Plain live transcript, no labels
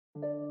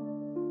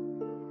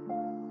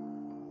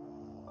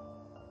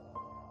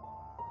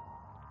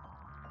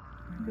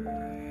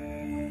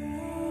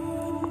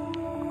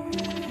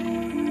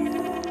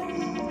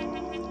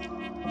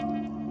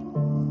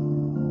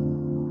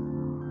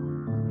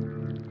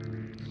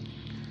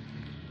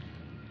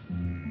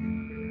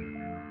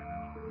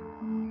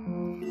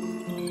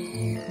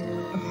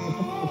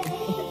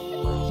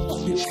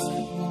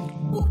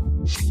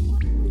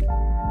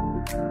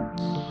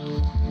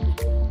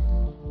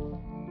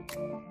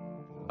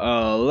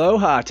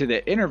Aloha to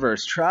the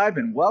InnerVerse tribe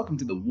and welcome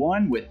to the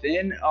One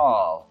Within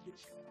All.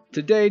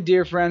 Today,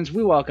 dear friends,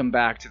 we welcome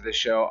back to the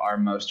show our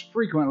most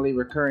frequently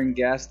recurring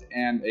guest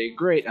and a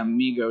great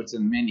amigo to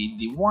many,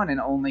 the one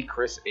and only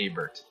Chris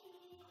Abert.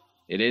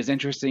 It is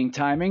interesting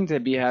timing to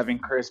be having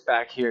Chris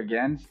back here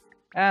again,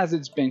 as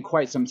it's been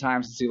quite some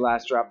time since he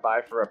last dropped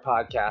by for a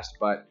podcast,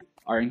 but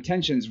our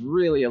intentions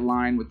really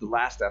align with the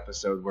last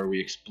episode where we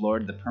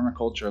explored the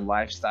permaculture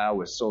lifestyle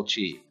with Sol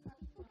Chi.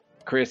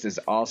 Chris is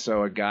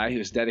also a guy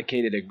who's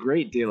dedicated a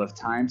great deal of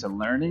time to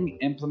learning,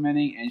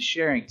 implementing, and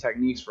sharing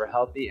techniques for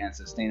healthy and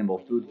sustainable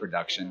food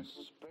production.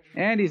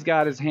 And he's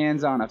got his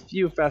hands on a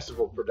few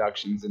festival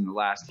productions in the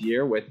last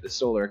year, with the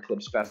Solar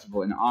Eclipse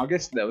Festival in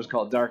August that was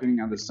called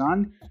Darkening of the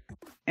Sun,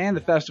 and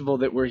the festival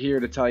that we're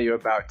here to tell you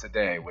about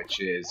today, which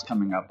is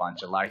coming up on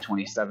July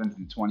 27th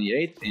and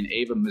 28th in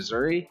Ava,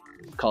 Missouri,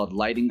 called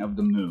Lighting of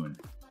the Moon.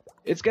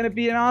 It's going to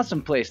be an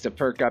awesome place to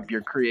perk up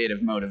your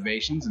creative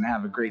motivations and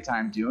have a great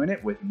time doing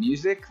it with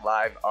music,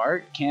 live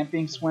art,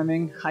 camping,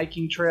 swimming,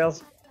 hiking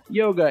trails,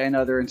 yoga and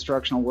other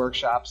instructional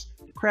workshops,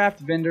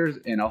 craft vendors,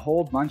 and a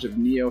whole bunch of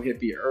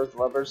neo-hippie earth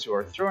lovers who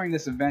are throwing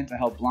this event to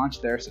help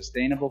launch their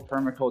sustainable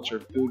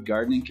permaculture food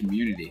gardening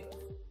community.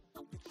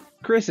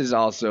 Chris is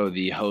also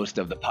the host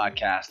of the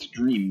podcast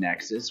Dream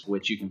Nexus,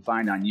 which you can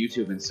find on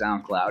YouTube and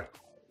SoundCloud.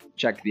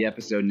 Check the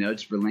episode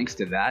notes for links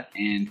to that,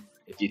 and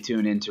if you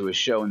tune into a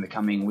show in the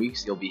coming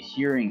weeks, you'll be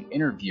hearing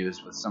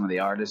interviews with some of the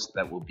artists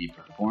that will be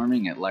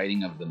performing at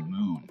Lighting of the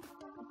Moon.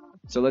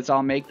 So let's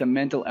all make the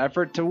mental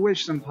effort to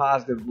wish some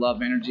positive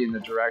love energy in the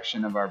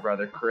direction of our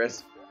brother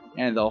Chris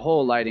and the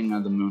whole Lighting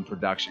of the Moon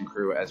production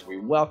crew as we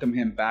welcome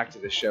him back to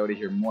the show to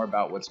hear more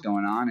about what's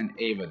going on in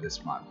Ava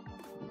this month.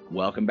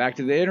 Welcome back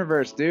to the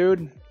InnerVerse,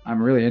 dude.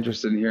 I'm really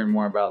interested in hearing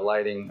more about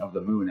Lighting of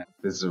the Moon.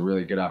 This is a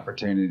really good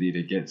opportunity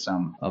to get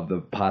some of the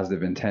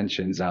positive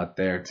intentions out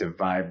there to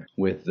vibe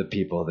with the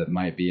people that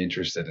might be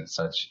interested in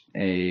such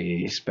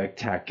a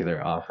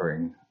spectacular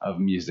offering of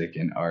music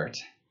and art.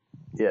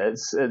 Yeah,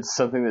 it's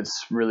something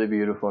that's really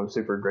beautiful. I'm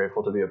super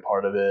grateful to be a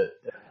part of it.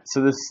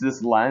 So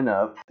this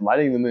lineup,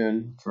 Lighting the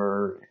Moon,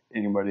 for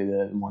anybody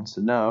that wants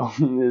to know,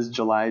 is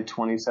July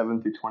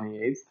 27th through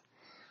 28th.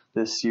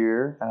 This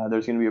year.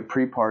 There's going to be a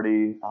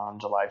pre-party on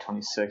July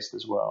 26th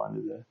as well,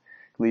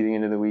 leading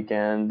into the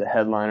weekend. The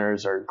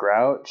headliners are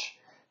Grouch,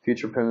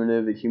 Future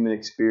Primitive, The Human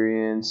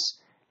Experience,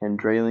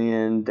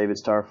 Andralian, David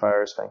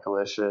Starfire,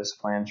 Spankalicious,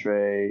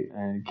 Plantre,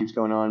 and it keeps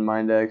going on.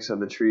 Mindex, Of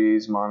the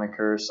Trees,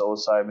 Moniker,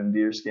 Psilocybin,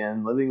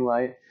 Deerskin, Living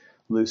Light,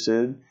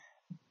 Lucid,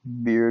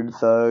 Beard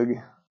Thug,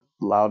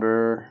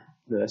 Louder.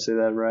 Did I say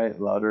that right?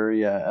 Louder,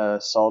 yeah.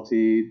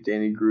 Salty,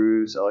 Danny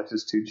Grooves,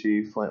 Alexis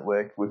Tucci,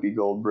 Flintwick, Wiki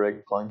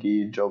Goldbrick,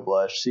 Plunky, Joe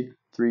Blush,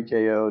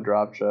 C3KO,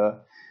 Dropcha,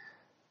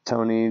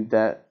 Tony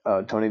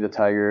the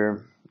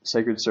Tiger,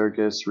 Sacred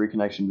Circus,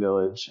 Reconnection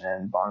Village,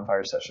 and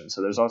Bonfire Session.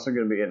 So there's also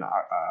going to be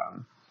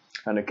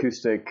an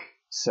acoustic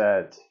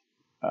set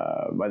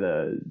by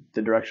the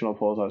directional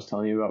poles I was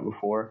telling you about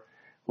before.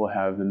 We'll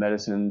have the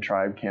Medicine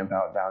Tribe camp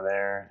out down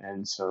there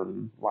and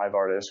some live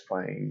artists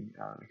playing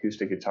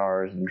acoustic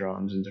guitars and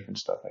drums and different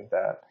stuff like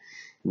that.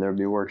 And there'll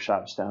be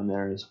workshops down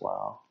there as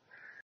well.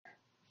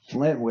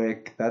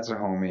 Flintwick, that's a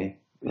homie.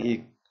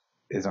 He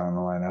is on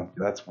the lineup.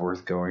 That's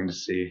worth going to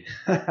see.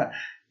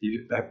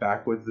 At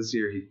Backwoods this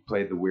year, he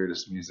played the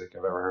weirdest music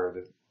I've ever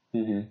heard.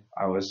 Mm-hmm.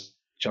 I was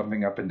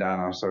jumping up and down.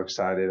 I was so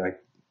excited. I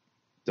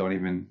don't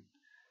even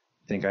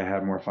think I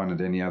had more fun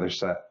at any other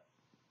set.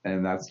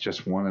 And that's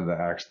just one of the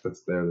acts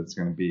that's there that's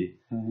going to be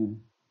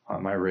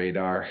on my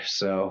radar.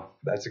 So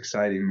that's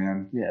exciting,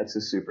 man. Yeah, it's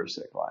a super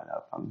sick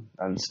lineup.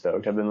 I'm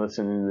stoked. I've been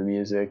listening to the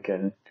music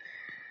and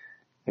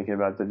thinking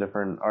about the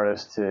different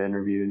artists to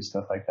interview and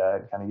stuff like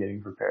that, kind of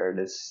getting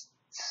prepared.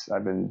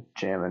 I've been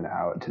jamming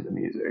out to the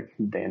music,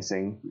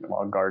 dancing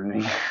while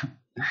gardening.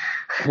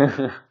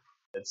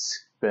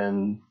 It's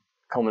been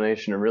a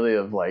culmination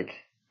of like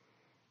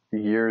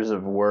years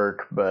of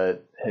work,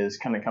 but has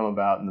kind of come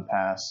about in the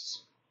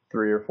past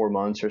 3 or 4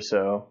 months or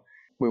so.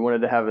 We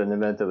wanted to have an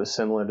event that was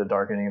similar to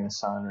Darkening of the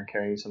Sun, or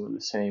carrying some of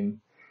the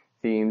same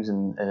themes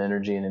and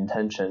energy and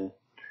intention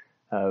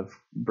of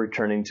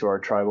returning to our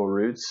tribal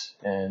roots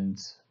and,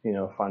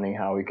 finding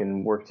how we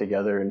can work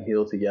together and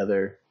heal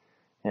together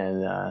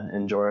and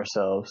enjoy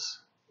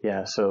ourselves.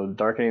 Yeah, so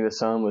Darkening of the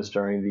Sun was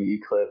during the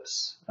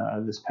eclipse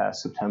this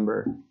past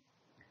September.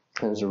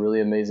 It was a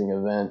really amazing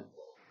event.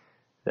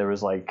 There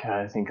was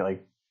I think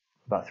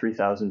about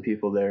 3,000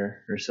 people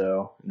there or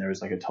so, and there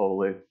was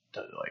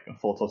a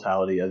full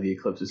totality of the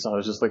eclipses. So I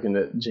was just looking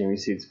at Jamie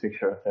Seed's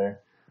picture up there.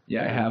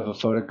 Yeah, I have a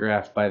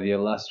photograph by the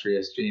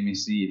illustrious Jamie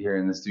Seed here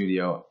in the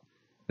studio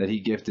that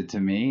he gifted to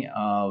me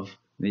of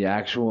the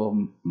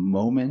actual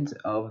moment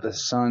of the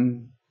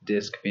sun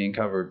disk being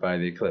covered by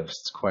the eclipse.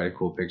 It's quite a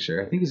cool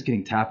picture. I think he's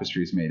getting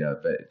tapestries made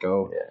of it.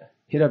 Go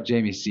hit up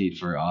Jamie Seed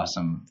for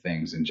awesome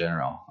things in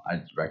general.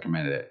 I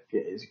recommend it.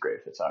 Yeah, he's a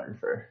great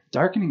photographer.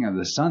 Darkening of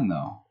the Sun,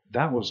 though,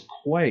 that was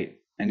quite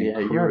an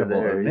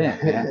incredible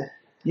event.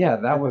 Yeah,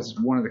 that was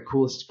one of the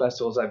coolest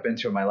festivals I've been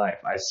to in my life.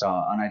 I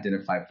saw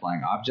unidentified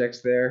flying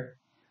objects there.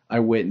 I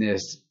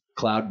witnessed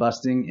cloud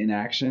busting in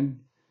action.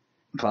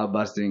 Cloud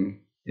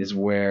busting is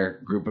where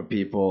a group of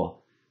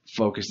people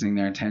focusing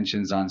their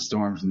attentions on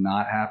storms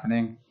not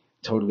happening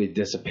totally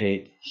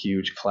dissipate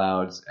huge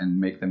clouds and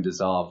make them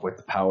dissolve with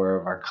the power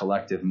of our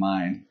collective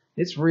mind.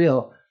 It's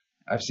real.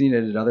 I've seen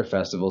it at other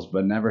festivals,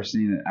 but never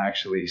seen it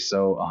actually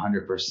so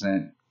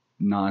 100%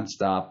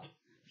 nonstop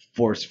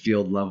force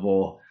field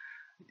level.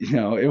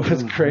 It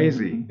was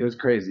crazy. It was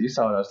crazy. You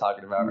saw what I was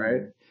talking about,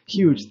 right?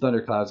 Huge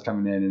thunderclouds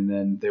coming in, and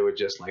then they would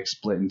just like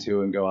split in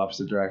two and go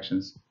opposite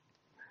directions.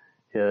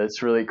 Yeah,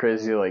 it's really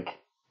crazy. Like,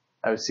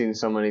 I've seen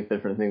so many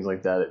different things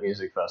like that at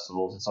music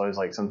festivals. It's always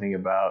like something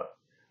about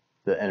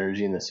the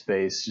energy in the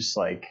space. Just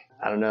like,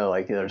 I don't know,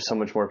 like there's so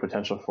much more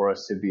potential for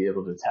us to be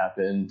able to tap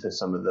into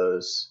some of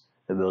those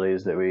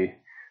abilities that we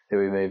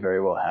may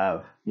very well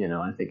have.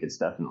 I think it's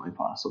definitely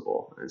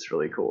possible. It's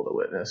really cool to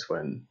witness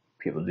when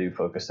people do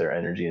focus their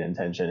energy and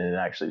intention and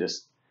actually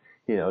just,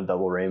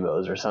 double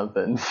rainbows or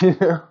something.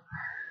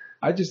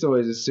 I just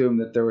always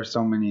assumed that there were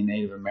so many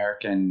Native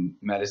American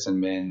medicine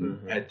men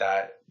at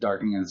that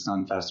Darkening of the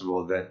Sun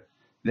festival that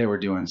they were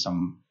doing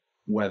some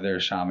weather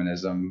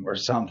shamanism or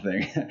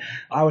something.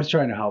 I was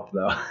trying to help,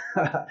 though.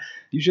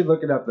 You should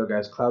look it up, though,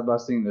 guys. Cloud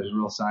busting, there's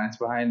real science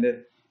behind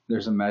it.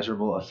 There's a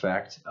measurable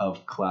effect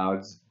of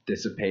clouds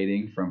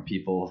dissipating from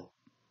people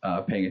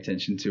paying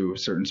attention to a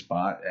certain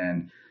spot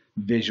and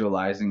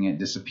visualizing it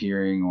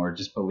disappearing or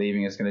just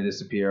believing it's going to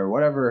disappear or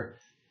whatever.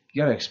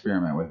 You got to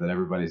experiment with it.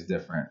 Everybody's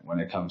different when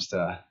it comes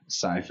to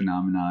psi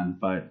phenomenon,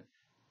 but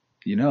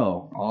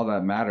all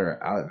that matter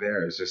out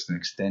there is just an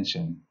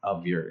extension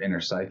of your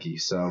inner psyche.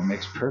 So it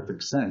makes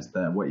perfect sense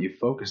that what you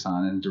focus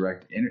on and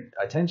direct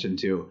attention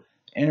to,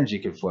 energy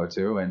could flow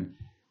to, and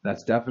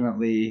that's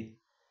definitely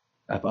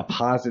a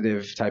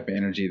positive type of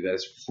energy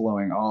that's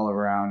flowing all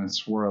around and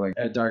swirling.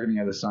 At Darkening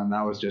of the Sun,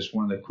 that was just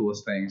one of the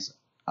coolest things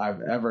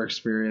I've ever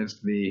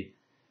experienced. The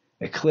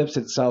eclipse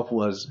itself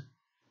was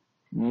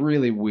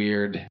really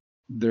weird.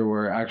 There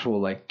were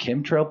actual like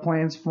chemtrail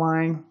planes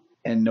flying,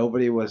 and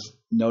nobody was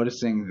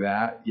noticing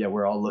that. Yet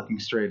we're all looking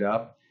straight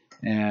up,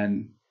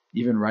 and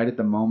even right at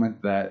the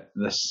moment that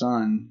the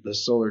sun, the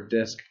solar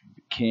disk,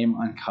 came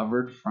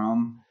uncovered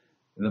from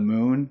the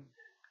moon,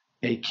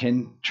 a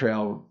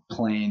chemtrail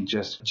plane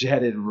just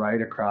jetted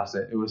right across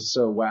it. It was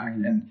so whack.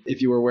 And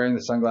if you were wearing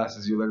the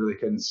sunglasses, you literally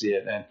couldn't see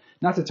it. And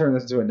not to turn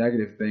this into a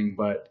negative thing,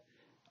 but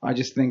I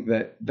just think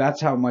that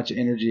that's how much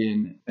energy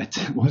and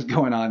was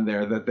going on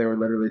there, that they were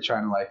literally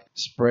trying to like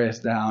spray us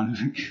down.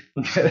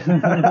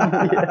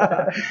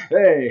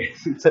 Hey,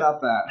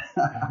 stop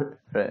that.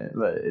 Right,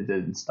 but it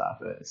didn't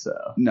stop it. So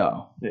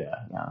no.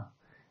 No.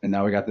 And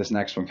now we got this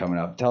next one coming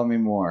up. Tell me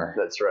more.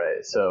 That's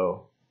right.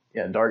 So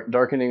yeah,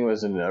 Darkening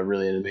was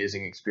really an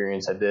amazing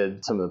experience. I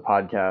did some of the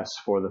podcasts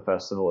for the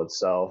festival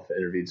itself,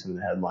 interviewed some of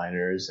the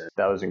headliners, and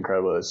that was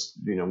incredible. It's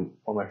one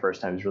of my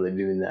first times really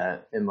doing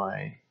that in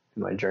my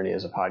journey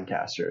as a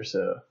podcaster.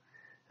 So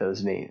that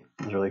was neat.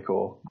 It was really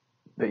cool.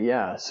 But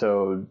yeah,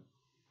 so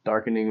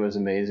Darkening was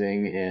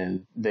amazing,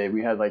 and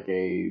we had like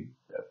a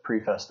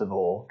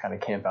pre-festival kind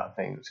of camp out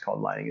thing. It was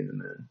called Lighting in the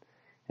Moon,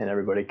 and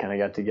everybody kind of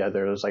got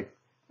together. It was like,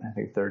 I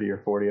think 30 or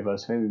 40 of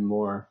us, maybe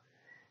more,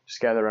 just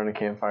gathered around a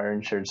campfire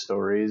and shared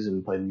stories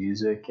and played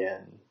music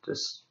and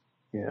just,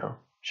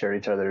 shared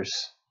each other's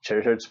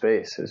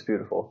space. It was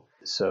beautiful.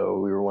 So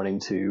we were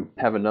wanting to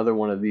have another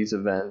one of these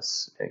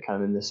events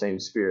kind of in the same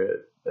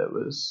spirit that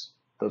was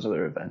those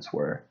other events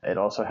were. It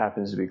also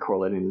happens to be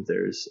correlating that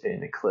there's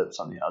an eclipse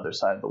on the other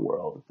side of the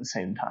world at the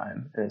same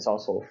time. And it's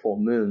also a full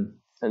moon.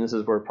 And this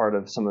is where part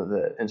of some of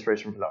the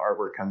inspiration for the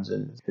artwork comes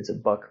in. It's a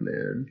buck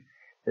moon.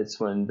 It's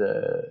when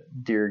the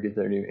deer get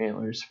their new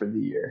antlers for the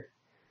year.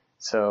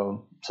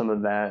 So some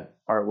of that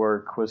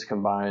artwork was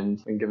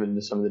combined and given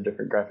to some of the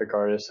different graphic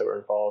artists that were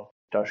involved.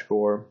 Josh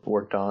Gore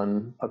worked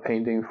on a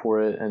painting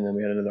for it, and then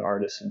we had another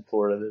artist in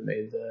Florida that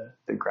made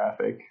the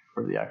graphic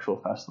for the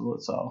actual festival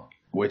itself.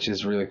 Which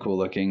is really cool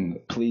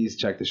looking. Please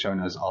check the show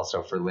notes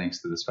also for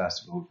links to this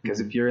festival,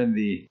 because if you're in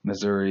the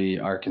Missouri,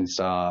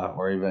 Arkansas,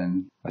 or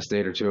even a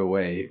state or two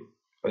away,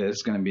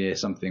 it's going to be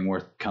something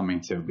worth coming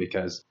to,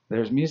 because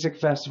there's music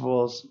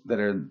festivals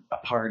that are a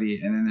party,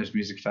 and then there's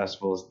music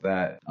festivals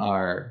that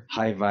are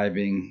high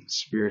vibing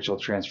spiritual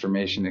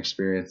transformation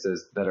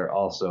experiences that are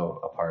also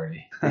a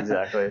party.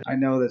 Exactly. I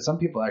know that some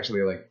people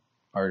actually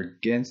are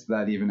against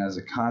that even as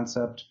a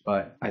concept,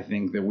 but I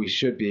think that we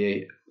should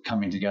be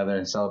coming together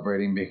and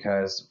celebrating,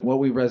 because what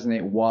we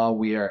resonate while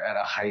we are at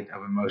a height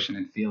of emotion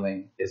and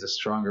feeling is a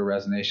stronger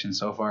resonation.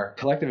 So far,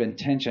 collective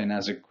intention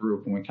as a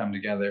group when we come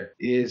together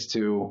is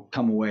to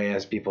come away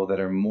as people that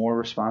are more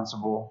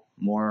responsible,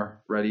 more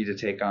ready to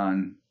take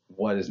on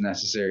what is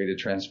necessary to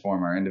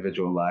transform our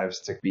individual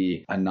lives to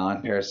be a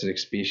non-parasitic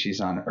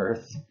species on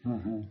Earth,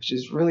 which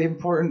is really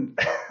important.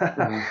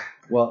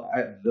 Well,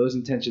 those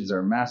intentions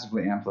are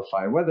massively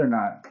amplified, whether or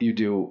not you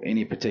do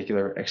any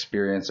particular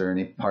experience or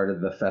any part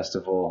of the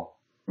festival.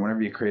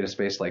 Whenever you create a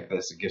space like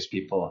this, it gives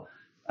people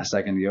a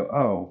second to go,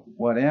 oh,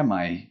 what am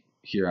I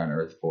here on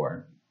Earth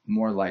for?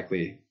 More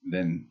likely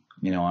than,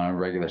 on a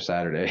regular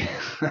Saturday.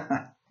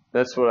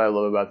 That's what I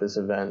love about this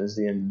event is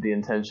the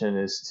intention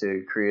is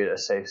to create a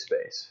safe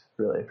space,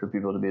 really, for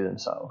people to be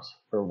themselves,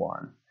 for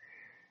one.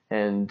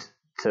 And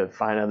to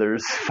find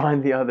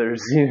the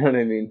others, you know what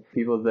I mean?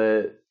 People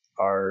that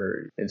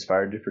are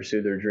inspired to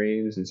pursue their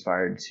dreams,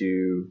 inspired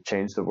to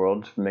change the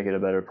world, make it a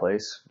better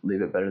place,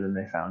 leave it better than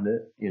they found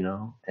it,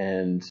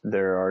 And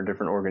there are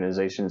different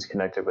organizations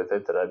connected with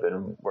it that I've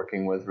been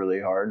working with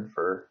really hard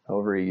for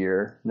over a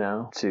year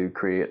now to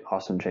create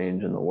awesome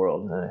change in the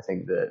world. And I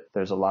think that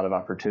there's a lot of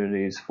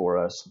opportunities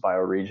for us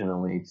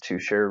bioregionally to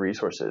share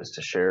resources,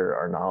 to share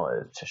our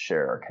knowledge, to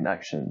share our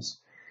connections,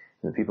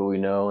 and the people we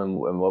know and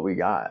what we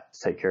got,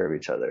 to take care of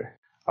each other.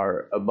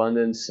 Our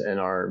abundance and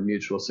our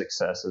mutual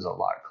success is a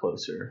lot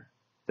closer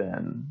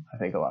than I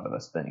think a lot of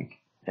us think.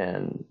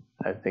 And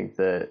I think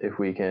that if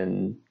we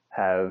can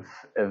have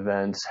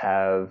events,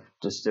 have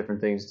just different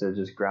things to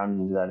just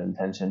ground into that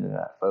intention and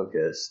that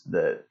focus,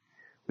 that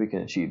we can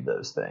achieve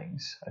those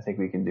things. I think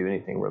we can do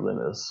anything. We're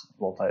limitless,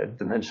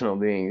 multi-dimensional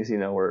beings.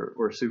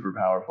 We're super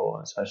powerful,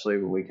 especially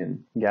when we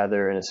can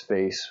gather in a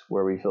space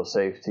where we feel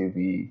safe to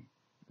be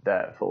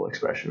that full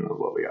expression of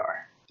what we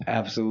are.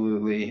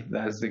 Absolutely.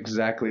 That is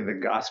exactly the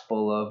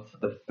gospel of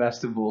the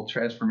festival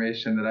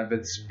transformation that I've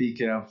been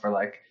speaking of for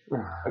like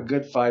a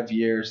good 5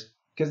 years.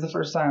 Because the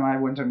first time I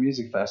went to a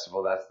music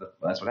festival,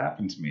 that's what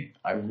happened to me.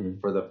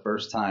 For the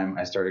first time,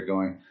 I started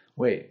going,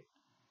 wait,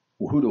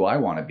 who do I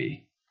want to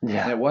be?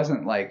 Yeah. And it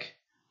wasn't like,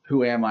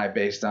 who am I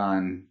based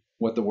on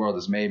what the world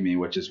has made me,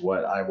 which is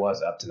what I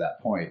was up to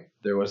that point.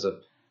 There was a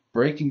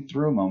breaking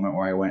through moment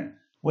where I went,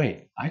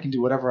 wait, I can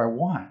do whatever I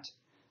want.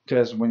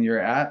 Because when you're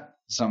at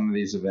some of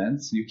these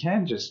events, you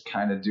can just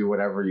kind of do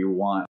whatever you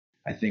want.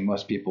 I think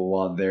most people,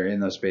 while they're in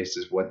those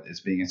spaces, what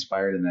is being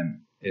inspired in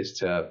them is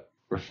to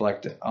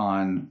reflect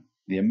on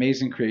the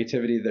amazing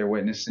creativity they're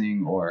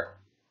witnessing, or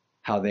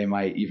how they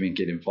might even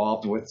get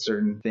involved with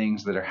certain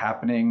things that are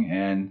happening.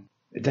 And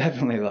it's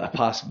definitely a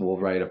possible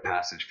rite of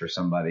passage for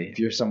somebody. If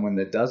you're someone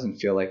that doesn't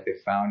feel like they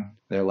found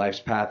their life's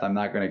path, I'm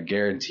not going to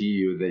guarantee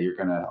you that you're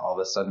going to all of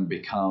a sudden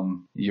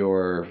become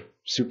your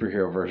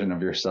superhero version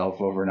of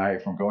yourself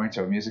overnight from going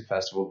to a music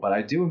festival. But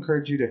I do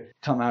encourage you to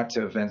come out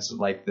to events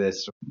like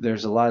this.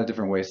 There's a lot of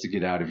different ways to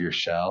get out of your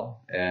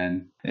shell.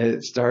 And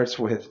it starts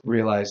with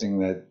realizing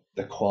that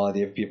the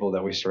quality of people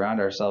that we surround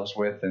ourselves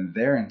with and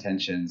their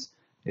intentions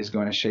is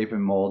going to shape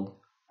and mold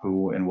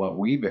who and what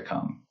we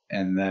become.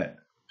 And that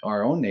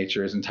our own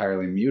nature is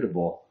entirely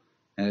mutable,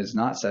 and it's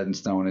not set in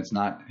stone. It's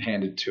not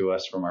handed to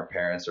us from our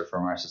parents or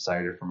from our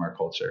society or from our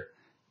culture.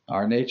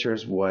 Our nature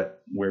is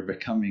what we're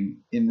becoming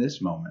in this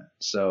moment.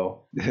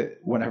 So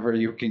whenever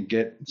you can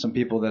get some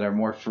people that are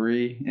more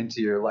free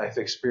into your life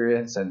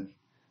experience and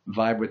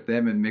vibe with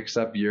them and mix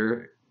up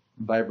your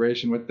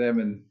vibration with them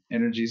and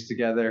energies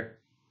together,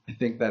 I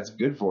think that's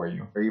good for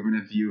you. Or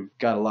even if you've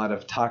got a lot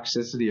of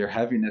toxicity or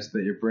heaviness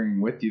that you're bringing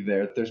with you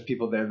there's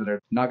people there that are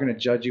not going to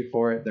judge you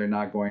for it. They're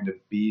not going to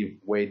be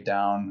weighed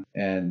down,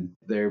 and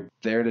they're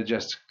there to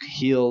just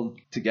heal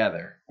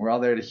together. We're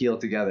all there to heal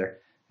together.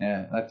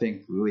 And I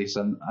think, at least,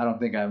 I don't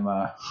think I'm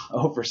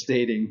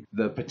overstating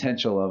the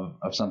potential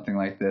of something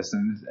like this.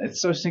 And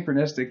it's so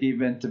synchronistic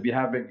even to be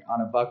having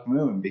on a buck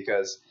moon,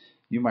 because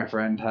you, my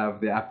friend,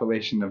 have the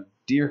appellation of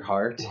deer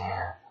heart.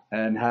 Yeah.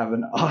 And have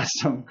an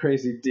awesome,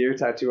 crazy deer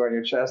tattoo on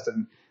your chest.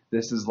 And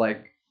this is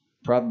like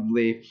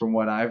probably, from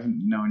what I've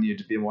known you,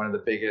 to be one of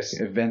the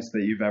biggest events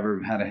that you've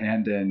ever had a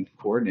hand in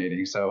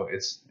coordinating. So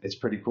it's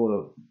pretty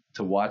cool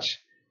to watch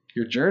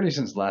your journey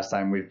since the last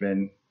time we've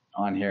been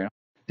on here.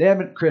 Damn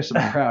it, Chris,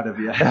 I'm proud of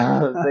you.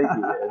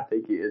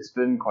 Thank you. It's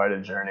been quite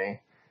a journey.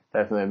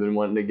 Definitely. I've been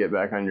wanting to get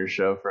back on your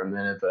show for a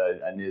minute,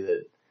 but I knew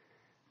that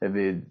it'd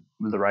be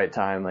the right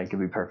time, like it'd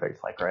be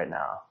perfect, like right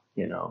now,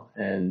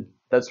 And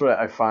that's what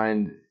I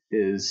find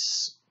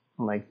is,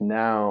 like,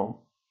 now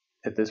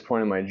at this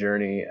point in my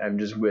journey, I've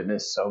just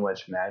witnessed so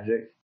much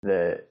magic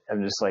that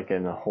I'm just like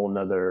in a whole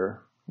nother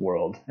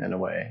world in a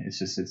way.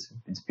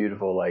 It's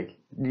beautiful. Like,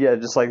 yeah,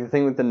 just like the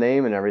thing with the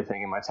name and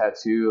everything and my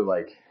tattoo,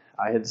 like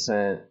I had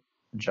sent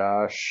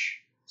Josh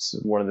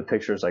one of the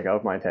pictures like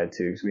of my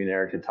tattoo, because we and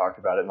Eric had talked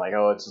about it, and like,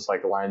 oh, it's just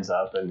like lines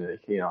up, and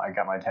I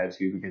got my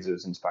tattoo because it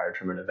was inspired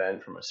from an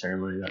event, from a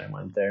ceremony that I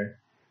went there,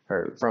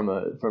 or from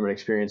an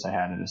experience I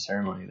had at a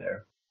ceremony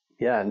there.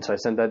 Yeah, and so I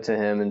sent that to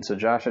him, and so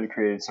Josh had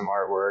created some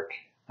artwork,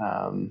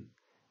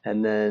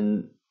 and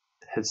then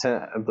had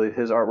sent, I believe,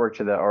 his artwork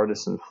to that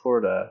artist in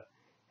Florida,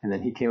 and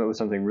then he came up with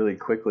something really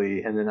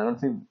quickly, and then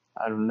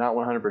I'm not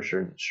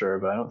 100% sure,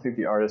 but I don't think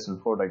the artist in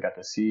Florida got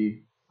to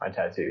see my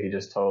tattoo.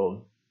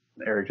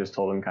 Eric just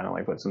told him kind of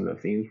like what some of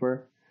the themes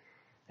were,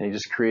 and he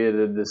just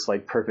created this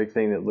like perfect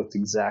thing that looked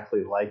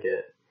exactly like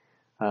it.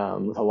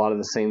 with a lot of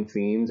the same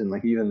themes, and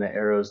like even the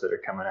arrows that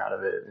are coming out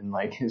of it, and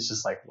like it's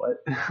just like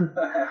what,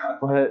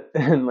 what,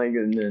 and like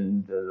and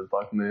then the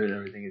buck moon and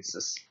everything. It's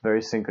just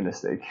very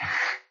synchronistic.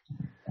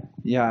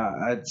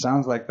 Yeah, it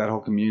sounds like that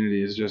whole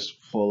community is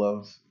just full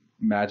of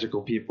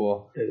magical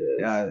people. It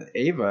is.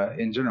 Ava,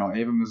 in general,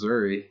 Ava,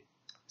 Missouri,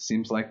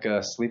 seems like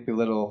a sleepy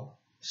little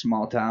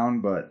small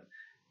town, but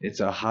it's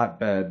a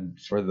hotbed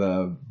for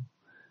the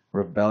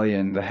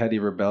rebellion, the heady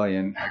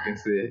rebellion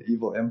against the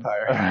evil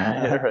empire.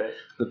 Yeah, right.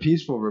 The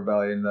peaceful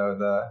rebellion,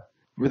 though,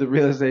 with the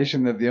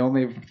realization that the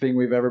only thing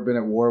we've ever been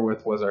at war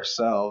with was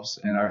ourselves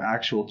and our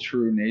actual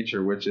true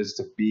nature, which is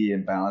to be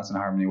in balance and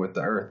harmony with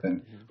the earth.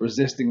 And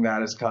resisting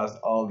that has caused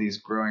all these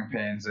growing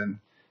pains. And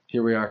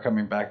here we are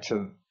coming back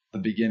to the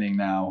beginning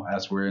now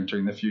as we're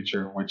entering the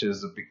future, which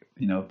is,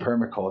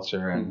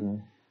 permaculture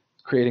and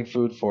creating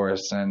food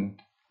forests and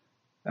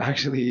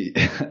actually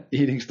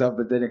eating stuff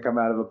that didn't come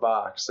out of a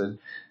box. And,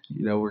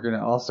 we're going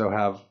to also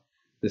have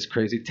this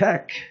crazy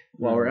tech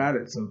while we're at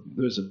it. So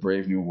there's a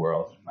brave new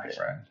world, my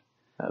friend.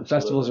 Absolutely.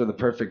 Festivals are the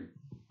perfect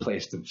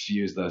place to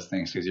fuse those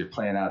things because you're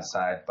playing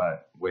outside,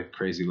 but with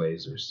crazy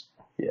lasers.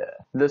 Yeah.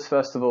 This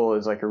festival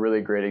is like a really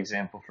great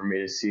example for me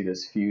to see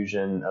this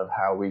fusion of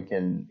how we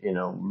can,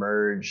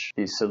 merge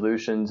these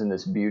solutions and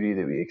this beauty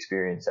that we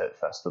experience at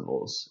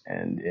festivals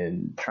and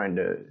in trying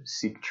to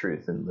seek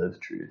truth and live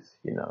truth,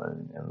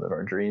 and live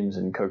our dreams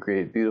and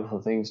co-create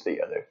beautiful things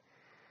together.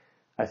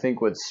 I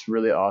think what's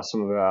really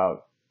awesome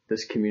about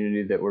this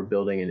community that we're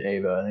building in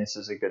Ava, and this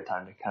is a good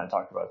time to kind of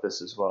talk about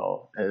this as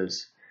well,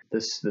 is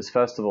this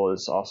festival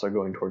is also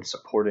going towards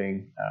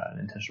supporting an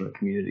intentional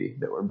community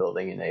that we're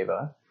building in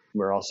Ava.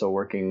 We're also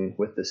working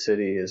with the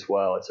city as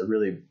well. It's a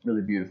really,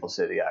 really beautiful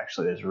city,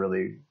 actually. There's a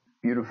really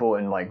beautiful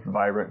and like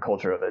vibrant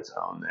culture of its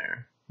own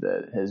there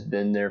that has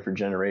been there for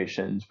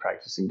generations,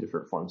 practicing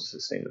different forms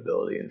of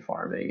sustainability and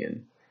farming.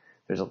 And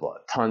there's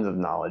tons of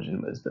knowledge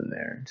and wisdom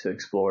there to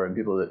explore and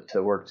people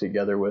to work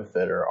together with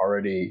that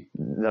already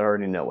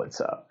know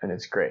what's up. And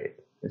it's great.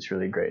 It's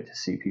really great to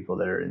see people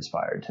that are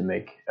inspired to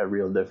make a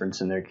real difference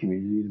in their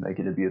community, to make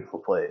it a beautiful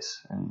place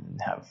and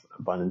have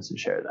abundance and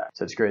share that.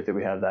 So it's great that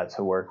we have that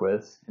to work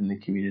with in the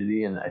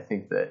community. And I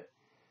think that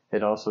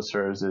it also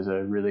serves as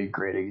a really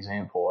great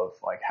example of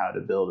like how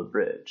to build a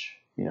bridge,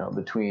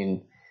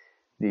 between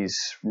these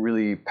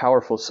really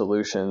powerful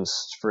solutions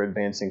for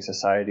advancing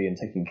society and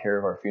taking care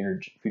of our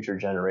future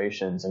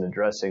generations and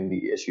addressing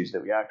the issues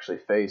that we actually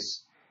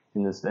face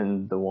in this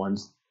and the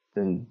ones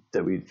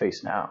that we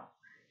face now.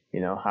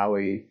 How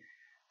we,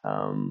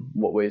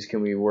 what ways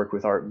can we work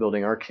with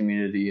building our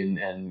community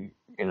and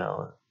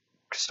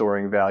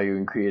storing value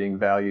and creating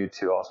value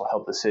to also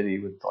help the city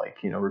with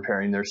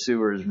repairing their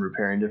sewers and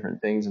repairing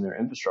different things in their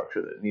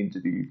infrastructure that need to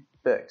be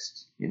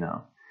fixed.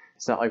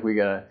 It's not like we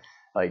gotta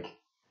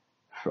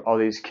for all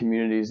these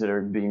communities that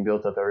are being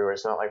built up everywhere.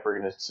 It's not like we're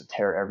going to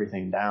tear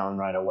everything down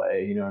right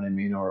away. You know what I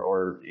mean?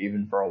 Or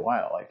even for a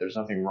while, like there's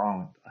nothing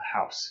wrong with a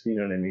house. You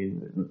know what I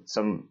mean?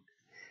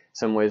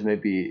 Some ways may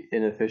be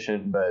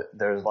inefficient, but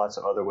there's lots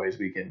of other ways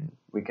we can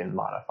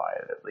modify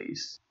it at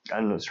least.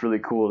 I know it's really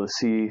cool to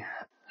see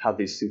how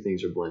these two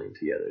things are blending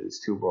together.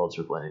 These two worlds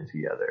are blending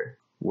together.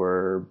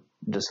 We're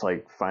just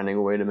like finding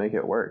a way to make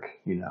it work,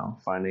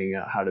 finding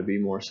out how to be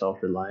more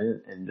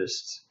self-reliant and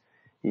just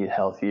eat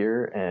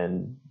healthier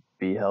and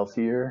be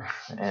healthier.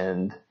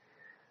 And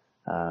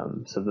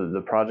so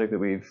the project that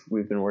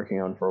we've been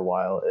working on for a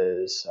while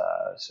is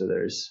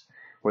there's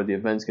where the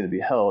event's going to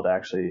be held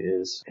actually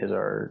is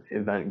our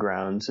event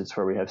grounds. It's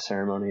where we have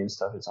ceremony and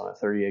stuff. It's on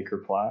a 30-acre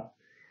plot.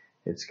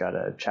 It's got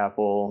a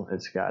chapel,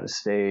 it's got a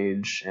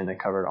stage and a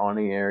covered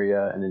awning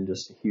area, and then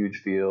just a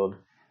huge field.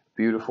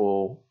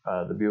 Beautiful,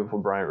 the beautiful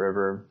Bryant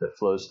River that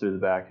flows through the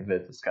back of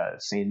it. It's got a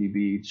sandy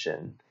beach,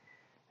 and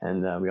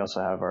we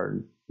also have our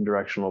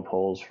directional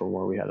poles from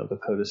where we had a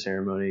Lakota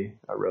ceremony.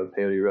 Our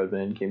Peyote Road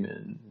Band came in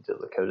and did a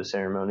Lakota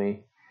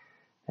ceremony,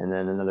 and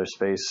then another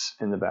space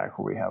in the back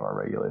where we have our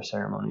regular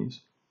ceremonies.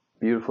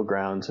 Beautiful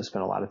grounds. I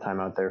spent a lot of time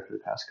out there for the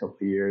past couple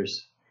of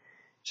years.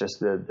 Just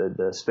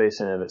the space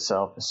in and of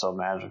itself is so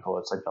magical.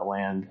 It's like the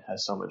land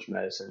has so much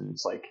medicine.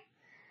 It's like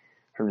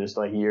from just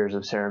like years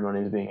of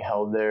ceremonies being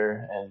held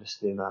there and just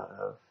the amount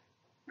of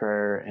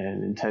prayer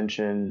and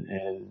intention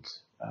and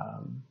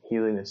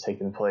healing that's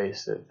taken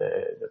place, that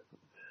the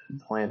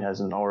land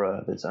has an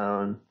aura of its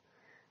own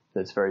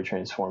that's very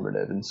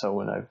transformative. And so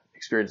when I've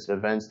experienced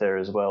events there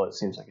as well, it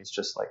seems like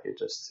it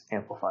just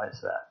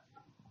amplifies that.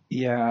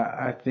 Yeah,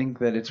 I think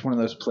that it's one of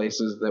those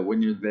places that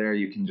when you're there,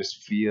 you can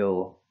just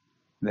feel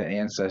the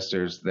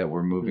ancestors that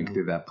were moving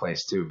through that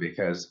place too,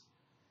 because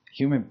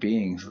human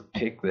beings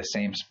pick the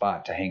same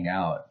spot to hang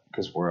out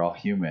because we're all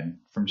human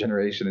from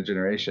generation to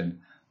generation.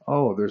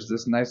 Oh, there's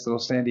this nice little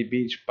sandy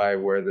beach by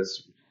where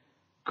this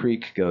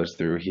creek goes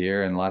through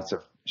here and lots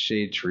of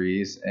shade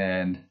trees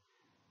and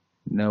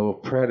no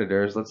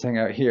predators. Let's hang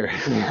out here.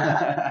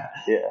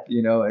 Yeah.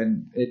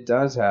 And it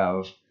does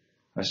have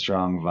a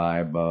strong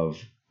vibe of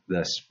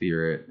the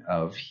spirit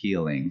of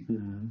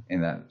healing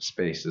in that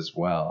space as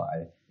well.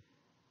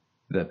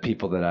 The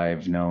people that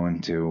I've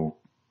known to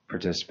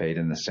participate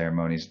in the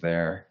ceremonies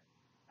there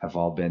have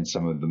all been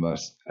some of the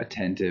most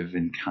attentive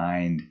and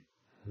kind,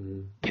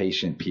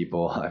 patient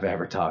people I've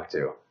ever talked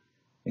to.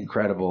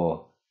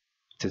 Incredible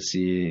to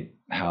see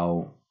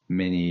how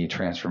many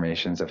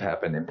transformations have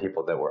happened in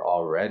people that were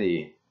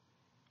already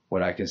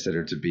what I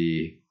consider to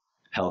be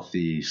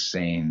healthy,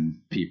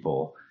 sane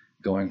people,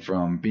 going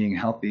from being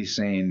healthy,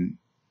 sane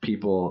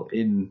people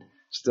in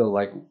still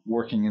like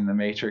working in the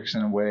matrix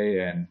in a way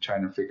and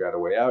trying to figure out a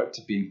way out,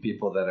 to being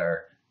people that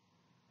are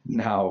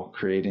now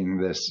creating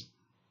this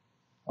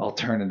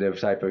alternative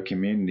type of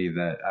community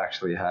that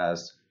actually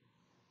has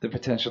the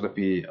potential to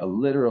be a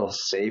literal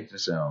safe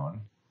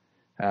zone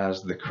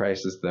as the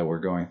crisis that we're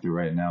going through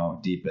right now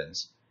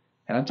deepens.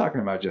 And I'm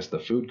talking about just the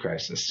food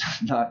crisis,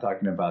 not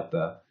talking about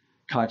the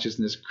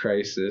consciousness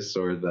crisis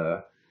or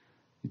the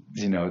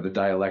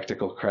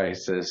dialectical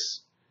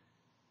crisis.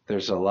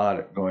 There's a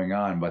lot going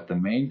on, but the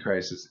main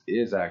crisis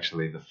is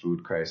actually the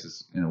food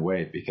crisis in a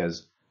way,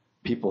 because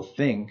people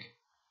think,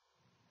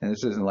 and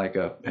this isn't like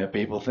a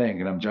people think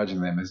and I'm judging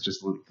them, it's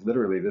just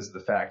literally, this is the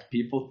fact.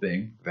 People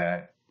think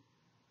that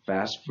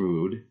fast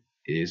food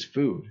is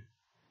food,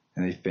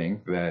 and they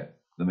think that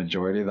the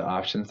majority of the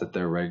options that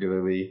they're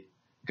regularly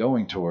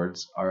going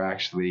towards are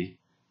actually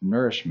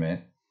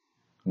nourishment,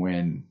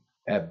 when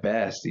at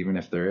best, even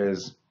if there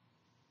is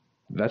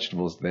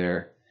vegetables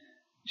there,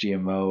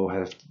 GMO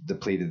have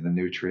depleted the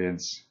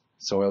nutrients.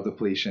 Soil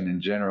depletion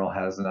in general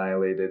has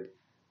annihilated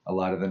a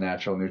lot of the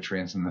natural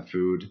nutrients in the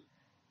food,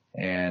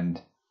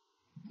 and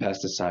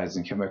pesticides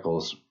and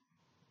chemicals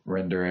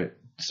render it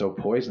so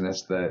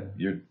poisonous that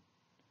you're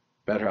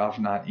better off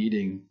not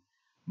eating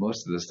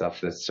most of the stuff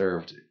that's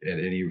served at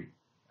any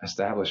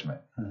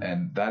establishment.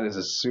 And that is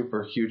a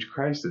super huge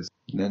crisis.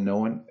 And then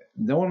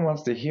no one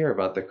wants to hear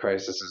about the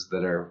crises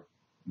that are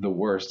the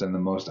worst and the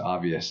most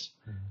obvious.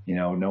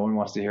 No one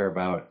wants to hear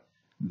about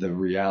the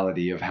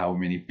reality of how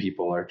many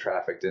people are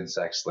trafficked in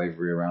sex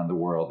slavery around the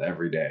world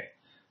every day.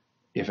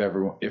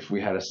 If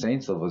we had a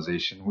sane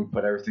civilization, we'd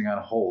put everything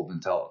on hold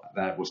until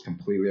that was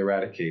completely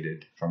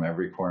eradicated from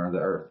every corner of the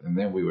earth. And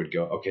then we would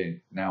go,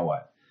 okay, now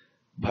what?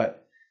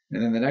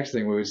 And then the next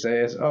thing we would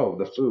say is, oh,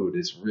 the food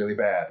is really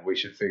bad. We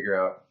should figure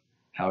out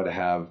how to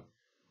have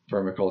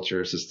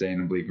permaculture,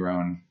 sustainably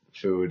grown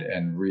food,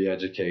 and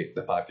re-educate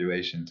the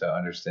population to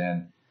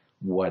understand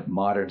what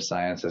modern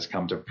science has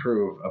come to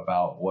prove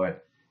about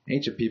what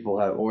ancient people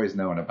have always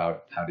known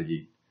about how to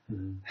eat.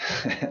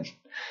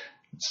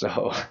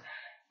 So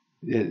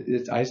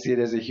I see it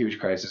as a huge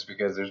crisis,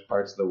 because there's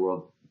parts of the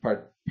world,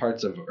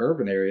 parts of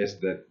urban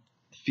areas that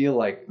feel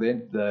like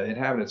the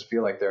inhabitants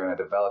feel like they're in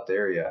a developed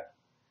area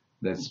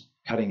that's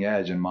cutting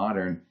edge and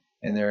modern,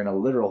 and they're in a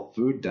literal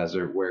food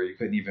desert where you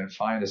couldn't even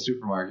find a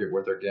supermarket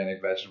with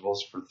organic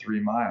vegetables for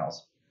 3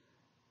 miles.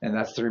 And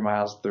that's 3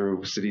 miles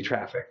through city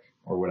traffic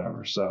or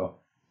whatever. So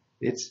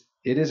it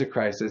is a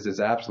crisis. It's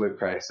an absolute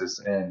crisis.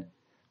 And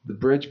the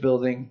bridge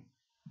building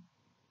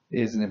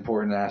is an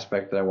important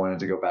aspect that I wanted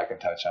to go back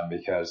and touch on,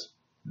 because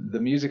the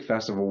music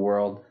festival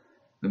world,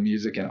 the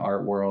music and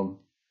art world,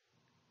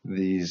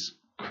 these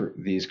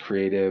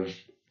creative,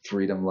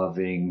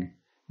 freedom-loving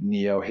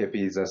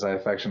neo-hippies, as I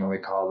affectionately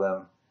call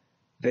them,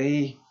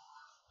 they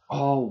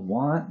all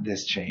want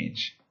this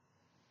change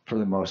for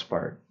the most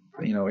part.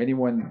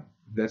 Anyone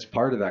that's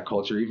part of that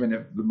culture, even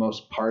if the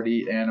most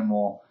party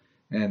animal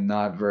and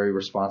not very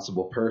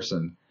responsible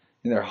person,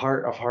 in their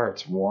heart of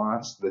hearts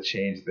wants the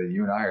change that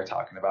you and I are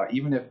talking about,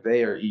 even if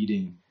they are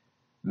eating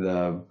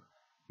the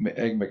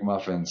Egg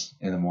McMuffins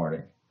in the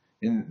morning.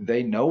 And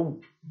they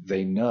know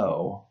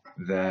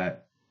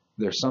that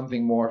there's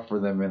something more for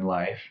them in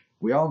life.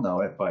 We all know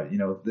it, but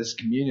this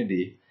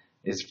community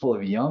is full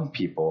of young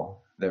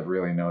people that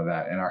really know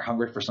that and are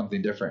hungry for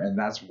something different. And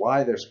that's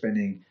why they're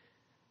spending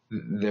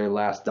their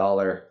last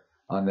dollar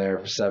on their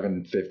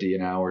 $7.50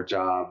 an hour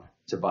job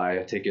to buy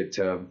a ticket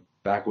to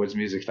Backwoods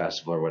Music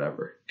Festival or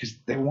whatever, because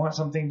they want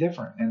something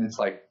different. And it's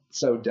like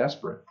so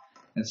desperate.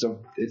 And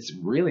so it's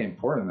really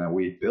important that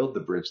we build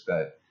the bridge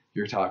that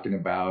you're talking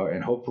about.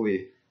 And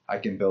hopefully I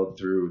can build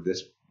through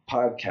this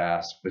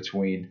podcast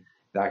between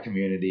that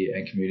community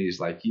and communities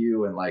like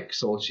you and like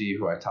Solchi,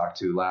 who I talked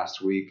to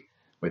last week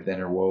with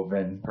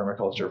Interwoven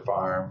Permaculture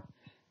Farm,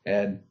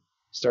 and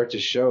start to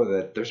show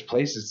that there's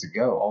places to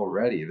go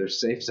already. There's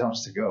safe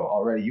zones to go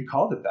already. You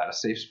called it that, a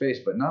safe space,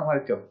 but not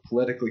like a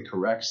politically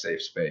correct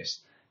safe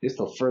space. It's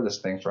the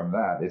furthest thing from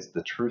that. It's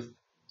the truth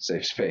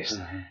safe space.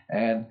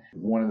 And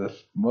one of the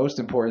most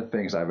important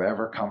things I've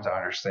ever come to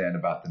understand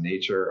about the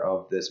nature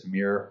of this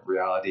mirror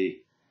reality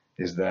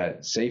is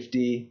that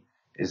safety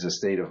is a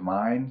state of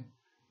mind,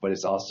 but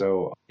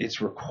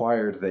it's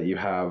required that you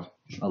have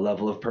a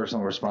level of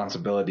personal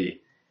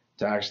responsibility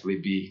to actually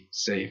be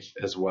safe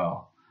as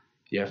well.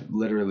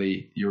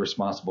 You're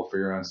responsible for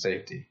your own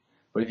safety.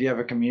 But if you have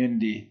a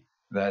community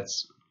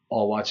that's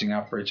all watching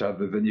out for each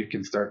other, then you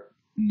can start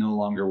no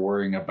longer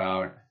worrying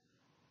about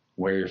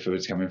where your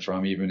food's coming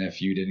from, even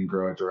if you didn't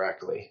grow it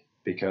directly,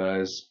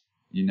 because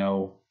you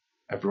know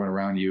everyone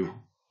around you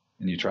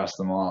and you trust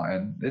them all.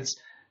 And it's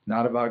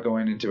not about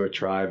going into a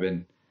tribe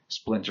and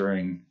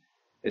splintering.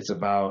 It's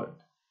about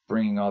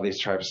bringing all these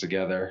tribes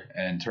together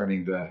and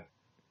turning the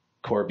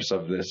corpse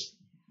of this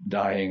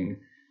dying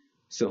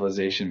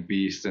civilization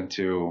beast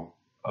into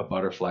a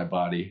butterfly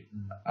body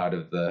out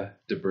of the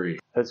debris.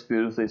 That's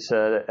beautifully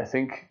said. I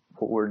think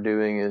what we're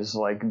doing is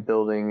like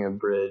building a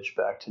bridge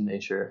back to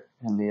nature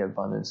and the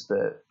abundance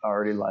that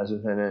already lies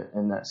within it,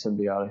 and that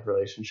symbiotic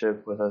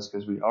relationship with us,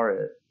 because we are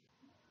it.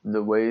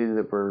 The way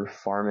that we're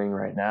farming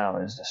right now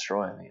is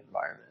destroying the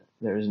environment.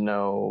 There's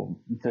no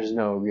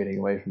getting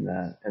away from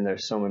that. And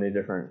there's so many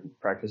different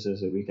practices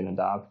that we can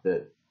adopt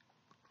that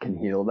can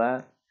heal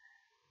that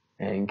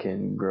and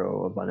can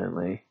grow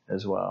abundantly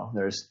as well.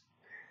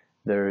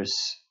 There's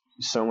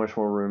so much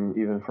more room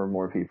even for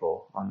more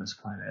people on this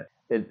planet.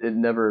 It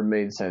never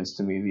made sense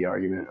to me, the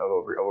argument of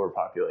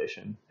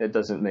overpopulation. It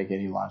doesn't make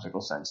any logical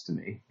sense to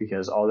me,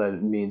 because all that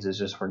it means is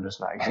just we're just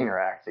not getting our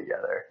act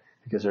together,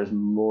 because there's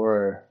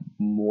more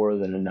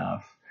than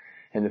enough.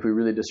 And if we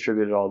really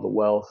distributed all the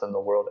wealth in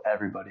the world,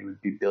 everybody would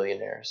be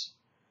billionaires.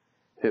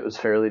 If it was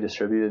fairly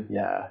distributed,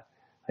 yeah.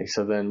 Like,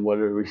 so then what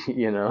are we,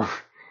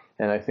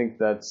 And I think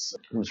that's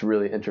what's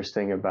really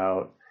interesting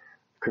about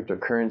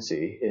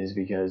cryptocurrency, is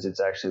because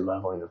it's actually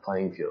leveling the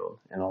playing field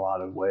in a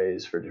lot of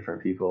ways for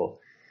different people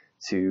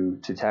to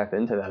tap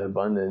into that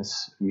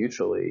abundance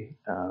mutually,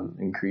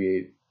 and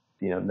create,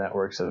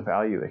 networks of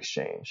value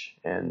exchange.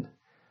 And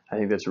I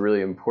think that's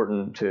really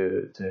important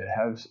to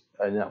have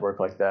a network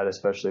like that,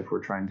 especially if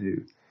we're trying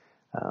to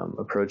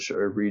approach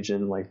a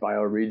region like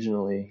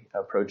bioregionally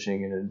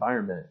approaching an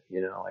environment,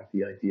 like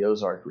the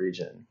Ozark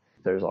region.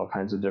 There's all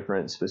kinds of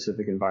different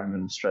specific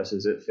environmental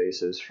stresses it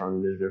faces,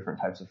 from the different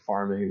types of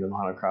farming, the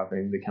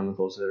monocropping, the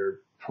chemicals that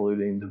are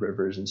polluting the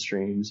rivers and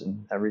streams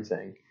and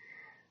everything,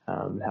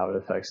 how it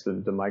affects the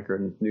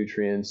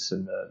micronutrients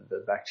and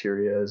the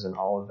bacterias and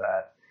all of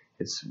that.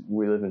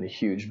 We live in a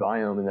huge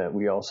biome, and that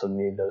we also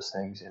need those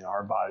things in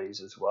our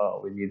bodies as well.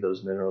 We need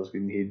those minerals.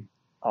 We need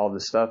all the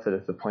stuff that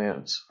if the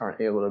plants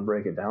aren't able to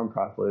break it down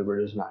properly,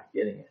 we're just not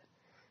getting it.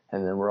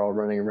 And then we're all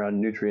running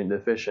around nutrient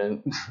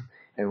deficient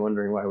and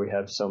wondering why we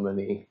have so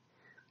many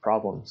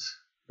problems,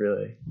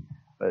 really.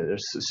 But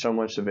there's so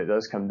much of it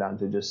does come down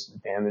to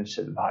just damage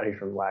to the body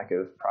from lack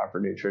of proper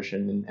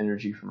nutrition and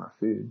energy from our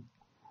food.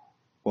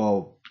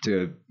 Well,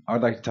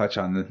 I'd like to touch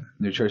on the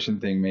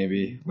nutrition thing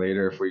maybe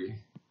later if we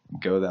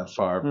go that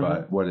far. Mm-hmm.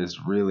 But what is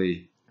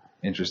really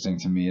interesting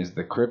to me is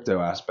the crypto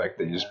aspect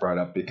that you just brought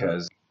up,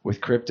 because with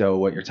crypto,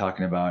 what you're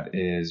talking about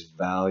is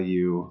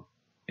value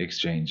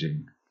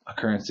exchanging, a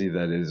currency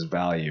that is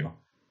value.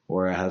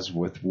 Whereas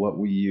with what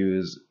we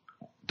use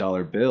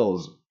dollar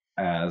bills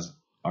as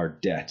our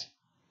debt,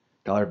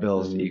 dollar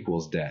bills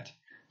equals debt.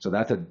 So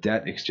that's a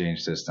debt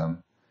exchange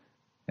system.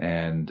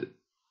 And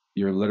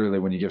you're literally,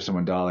 when you give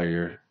someone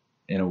 $1,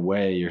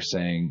 you're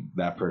saying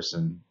that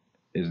person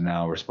is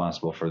now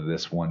responsible for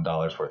this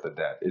 $1 worth of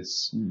debt.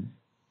 It's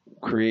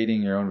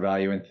creating your own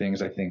value in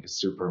things, I think, is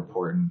super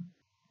important.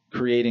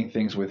 Creating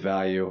things with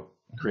value,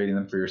 creating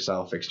them for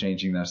yourself,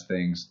 exchanging those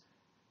things,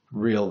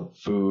 real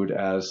food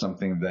as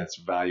something that's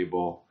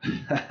valuable.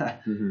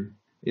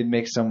 It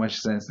makes so much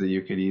sense that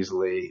you could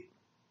easily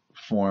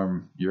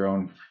form your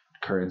own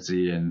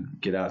currency and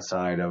get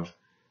outside of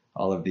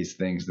all of these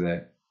things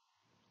that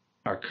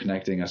are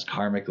connecting us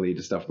karmically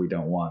to stuff we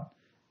don't want.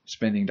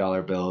 Spending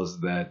dollar bills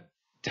that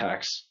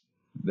tax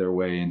their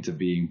way into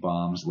being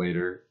bombs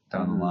later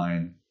down the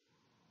line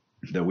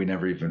that we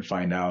never even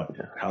find out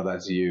how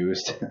that's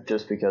used.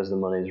 Just because the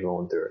money's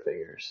rolling through our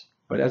fingers.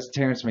 But as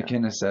Terrence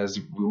McKenna says,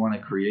 we want to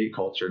create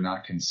culture,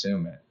 not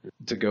consume it.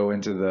 To go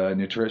into the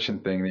nutrition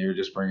thing that you're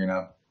just bringing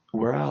up,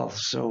 we're all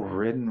so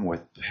ridden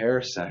with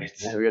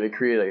parasites. Yeah, we got to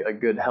create a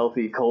good,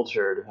 healthy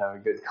culture to have a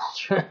good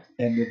culture.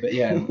 And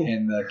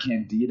the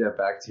candida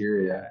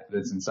bacteria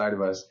that's inside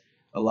of us,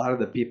 a lot of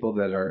the people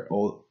that are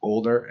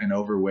older and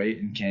overweight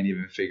and can't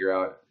even figure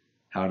out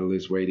how to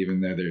lose weight,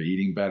 even though they're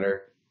eating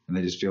better and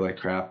they just feel like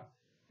crap,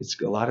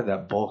 a lot of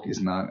that bulk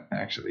is not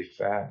actually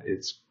fat.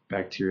 It's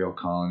bacterial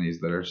colonies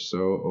that are so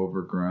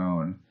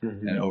overgrown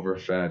and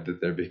overfed that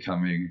they're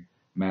becoming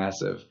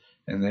massive.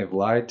 And they've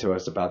lied to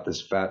us about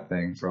this fat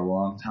thing for a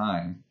long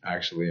time,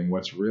 actually. And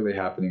what's really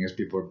happening is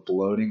people are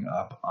bloating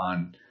up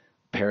on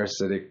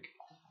parasitic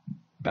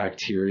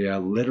bacteria,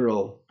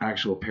 literal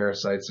actual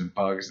parasites and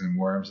bugs and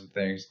worms and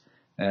things.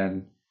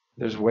 And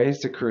there's ways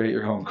to create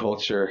your own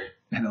culture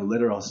in a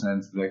literal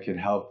sense that can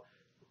help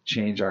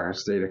change our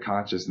state of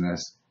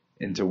consciousness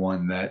into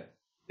one that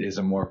is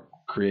a more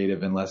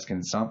creative and less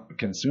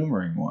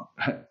consuming one.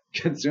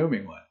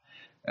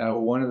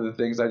 One of the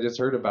things I just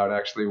heard about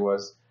actually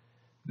was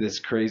this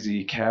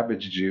crazy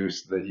cabbage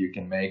juice that you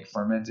can make,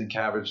 fermented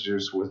cabbage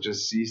juice with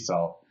just sea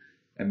salt,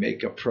 and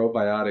make a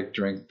probiotic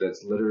drink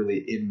that's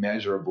literally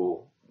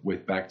immeasurable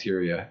with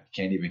bacteria.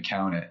 Can't even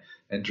count it.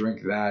 And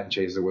drink that and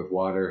chase it with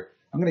water.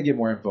 I'm going to get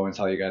more info and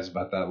tell you guys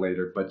about that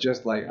later. But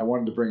just like I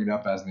wanted to bring it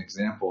up as an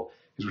example,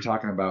 because we're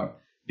talking about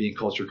being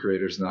culture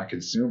creators, not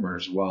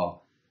consumers.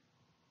 Well,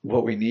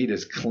 what we need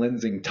is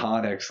cleansing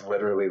tonics,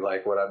 literally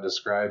like what I'm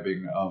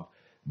describing, of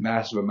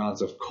massive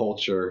amounts of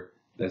culture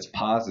that's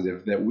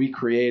positive, that we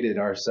created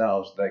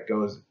ourselves, that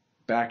goes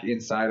back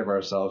inside of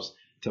ourselves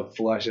to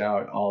flush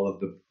out all of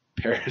the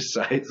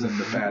parasites and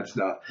the bad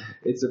stuff.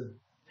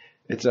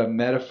 It's a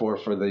metaphor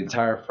for the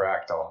entire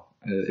fractal.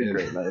 It's a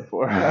great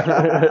metaphor.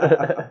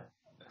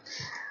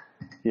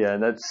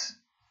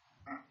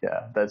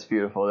 That's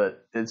beautiful.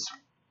 It's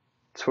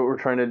what we're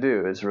trying to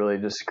do, is really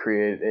just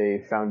create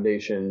a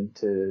foundation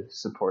to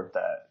support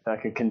that,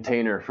 like a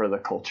container for the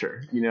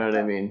culture. You know what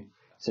I mean?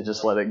 To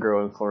just let it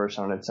grow and flourish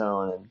on its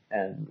own.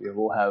 And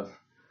we'll have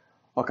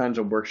all kinds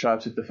of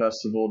workshops at the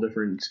festival,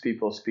 different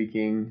people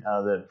speaking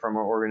that from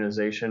our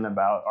organization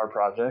about our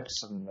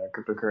projects and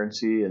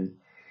cryptocurrency. And,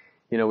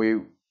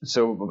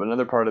 so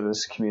another part of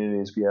this community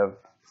is we have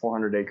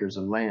 400 acres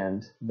of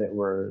land that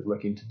we're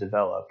looking to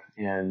develop.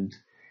 And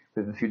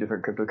we have a few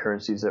different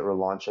cryptocurrencies that we're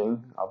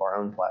launching of our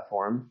own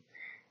platform,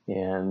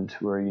 and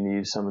where you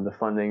need some of the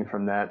funding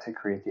from that to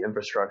create the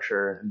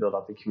infrastructure and build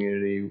out the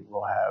community.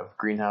 We'll have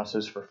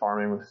greenhouses for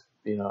farming with,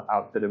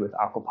 outfitted with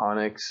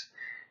aquaponics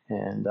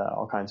and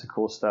all kinds of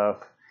cool stuff,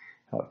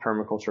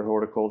 permaculture,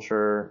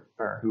 horticulture,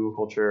 or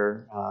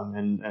huviculture,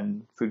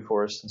 and food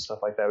forests and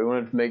stuff like that. We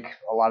wanted to make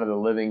a lot of the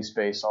living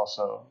space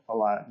also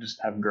just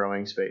have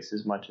growing space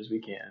as much as we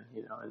can,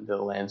 and the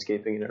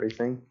landscaping and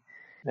everything.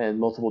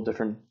 And multiple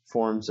different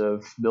forms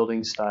of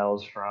building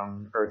styles,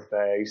 from earth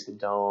bags to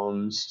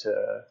domes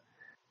to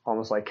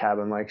almost like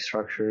cabin-like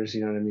structures,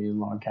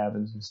 log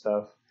cabins and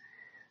stuff.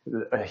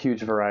 A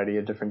huge variety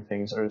of different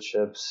things,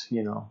 earthships,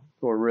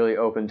 We're really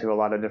open to a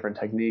lot of different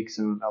techniques,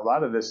 and a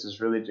lot of this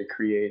is really to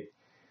create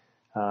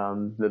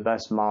the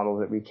best model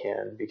that we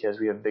can,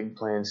 because we have big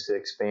plans to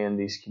expand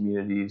these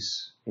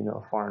communities,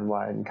 far and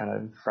wide, and kind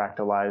of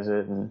fractalize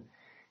it and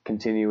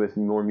continue with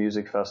more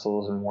music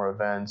festivals and more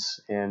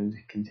events, and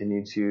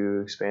continue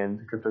to expand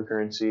the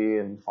cryptocurrency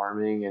and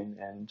farming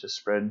and just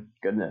spread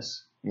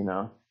goodness,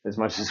 as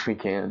much as we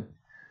can.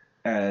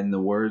 And the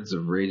words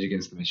of Rage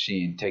Against the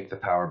Machine, take the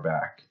power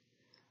back.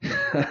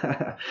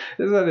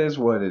 That is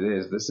what it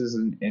is. This is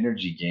an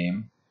energy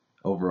game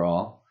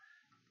overall.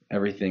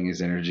 Everything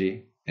is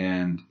energy.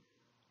 And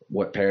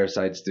what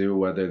parasites do,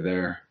 whether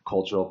they're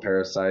cultural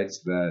parasites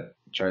that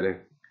try to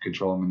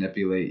control and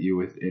manipulate you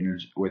with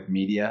energy, with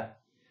media,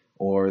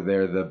 or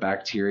they're the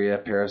bacteria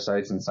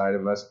parasites inside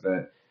of us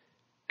that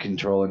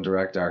control and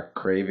direct our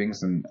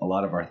cravings and a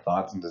lot of our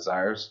thoughts and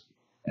desires.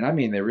 And I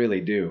mean, they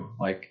really do.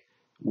 Like,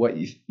 what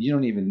you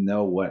don't even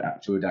know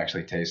what food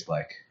actually tastes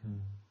like. And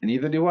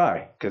neither do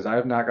I, because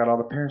I've not got all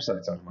the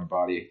parasites out of my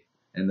body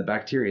and the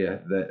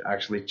bacteria that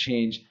actually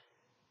change.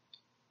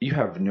 You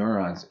have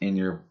neurons in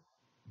your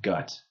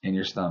gut, in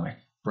your stomach,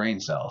 brain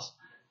cells,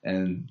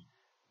 and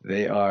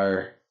they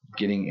are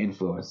getting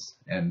influenced.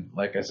 And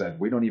like I said,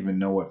 we don't even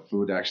know what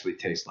food actually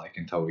tastes like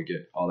until we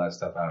get all that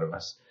stuff out of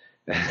us.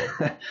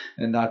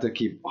 And not to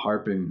keep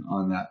harping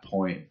on that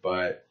point,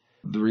 but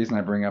the reason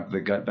I bring up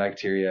the gut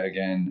bacteria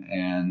again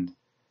and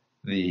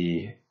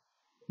the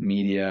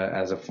media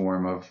as a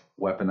form of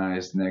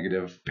weaponized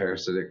negative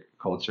parasitic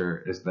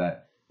culture is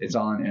that it's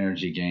all an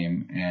energy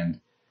game, and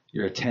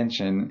your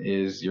attention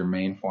is your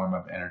main form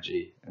of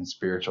energy and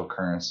spiritual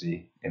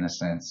currency, in a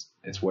sense.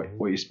 It's what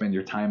you spend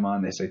your time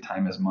on. They say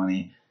time is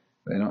money.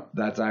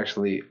 That's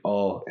actually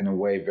all, in a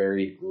way,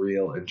 very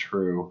real and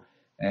true.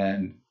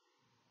 And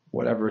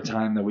whatever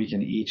time that we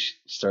can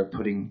each start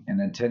putting an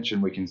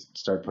attention, we can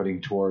start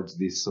putting towards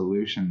these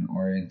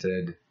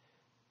solution-oriented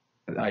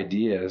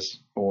ideas,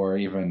 or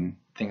even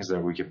things that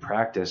we could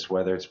practice,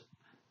 whether it's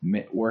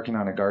working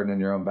on a garden in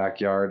your own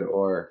backyard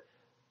or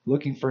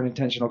looking for an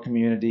intentional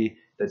community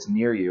that's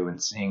near you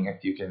and seeing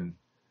if you can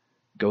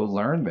go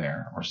learn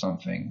there or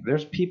something.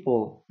 There's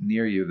people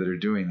near you that are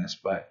doing this,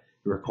 but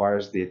it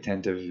requires the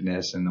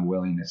attentiveness and the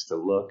willingness to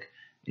look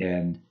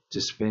and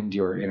to spend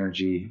your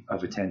energy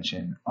of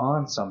attention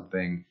on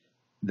something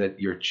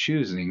that you're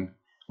choosing,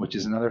 which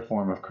is another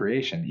form of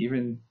creation,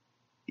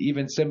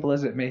 even simple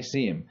as it may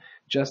seem.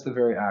 Just the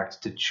very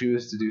act to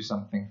choose to do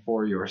something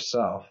for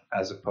yourself,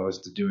 as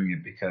opposed to doing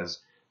it because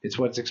it's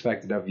what's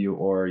expected of you,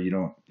 or you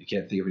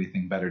can't think of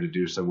anything better to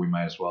do, so we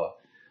might as well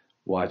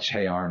watch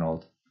Hey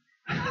Arnold.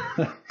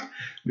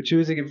 But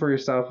choosing it for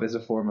yourself is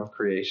a form of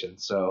creation.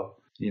 So,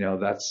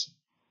 that's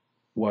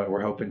what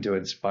we're hoping to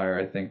inspire,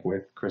 I think,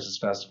 with Chris's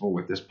festival,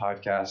 with this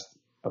podcast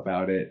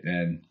about it.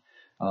 And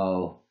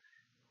I'll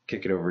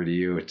kick it over to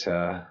you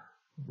to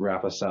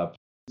wrap us up.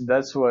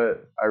 That's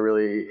what I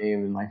really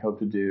aim and hope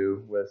to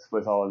do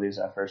with all of these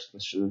efforts,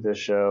 with this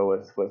show,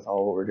 with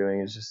all what we're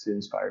doing, is just to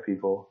inspire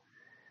people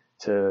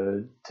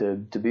to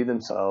be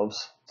themselves,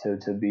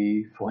 to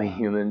be fully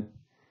human,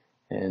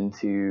 and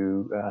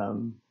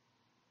to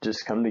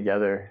just come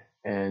together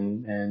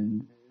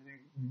and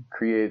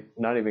create,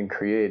 not even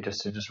create,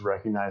 just to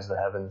recognize the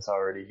heaven that's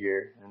already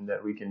here and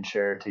that we can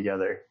share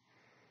together.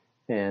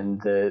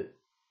 And that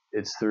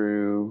it's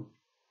through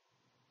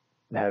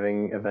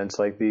having events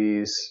like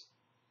these,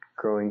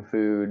 growing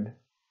food,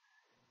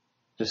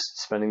 just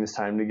spending this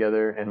time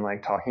together and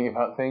talking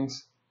about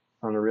things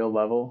on a real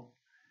level,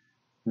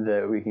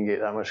 that we can get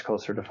that much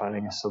closer to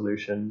finding a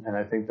solution. And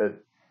I think that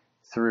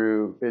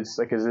through, it's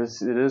like, it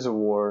is a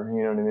war,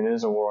 you know what I mean? It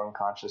is a war on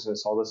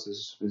consciousness. All this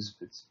is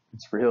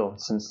it's real.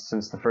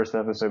 Since the first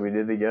episode we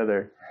did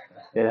together,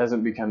 it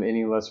hasn't become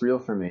any less real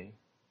for me,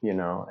 you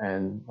know?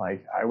 And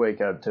like, I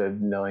wake up to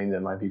knowing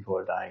that my people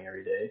are dying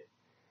every day,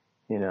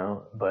 you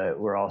know, but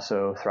we're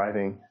also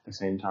thriving at the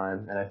same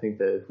time. And I think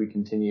that if we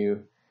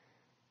continue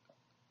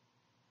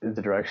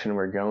the direction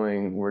we're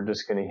going, we're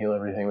just going to heal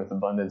everything with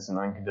abundance and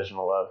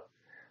unconditional love.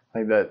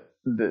 Like that,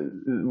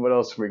 what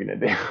else are we going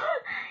to do?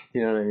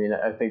 You know what I mean?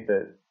 I think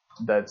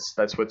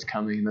that's what's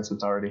coming. That's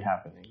what's already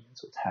happening.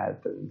 That's what's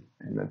happened.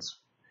 And that's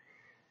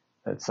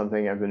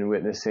something I've been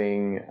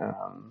witnessing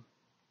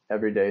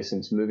every day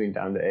since moving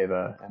down to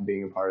Ava and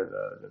being a part of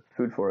the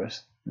food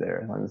forest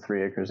there on the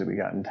 3 acres that we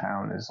got in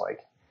town, is like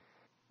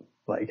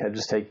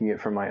just taking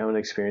it from my own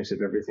experience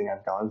of everything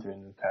I've gone through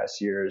in the past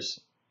years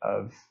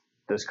of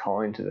this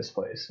calling to this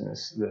place and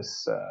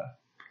this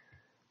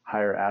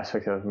higher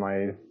aspect of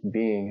my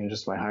being and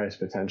just my highest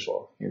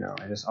potential. You know,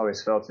 I just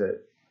always felt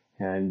it.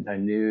 And I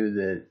knew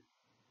that,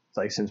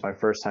 like, since my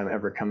first time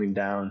ever coming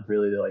down,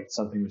 really, like,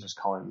 something was just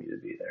calling me to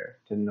be there.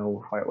 Didn't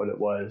know quite what it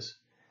was.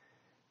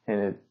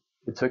 And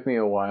it took me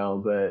a while,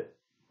 but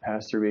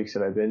past 3 weeks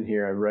that I've been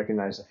here, I've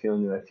recognized the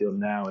feeling that I feel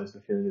now is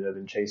the feeling that I've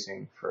been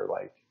chasing for,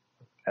 like,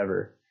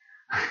 ever.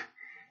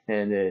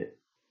 And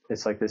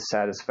it's like this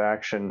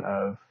satisfaction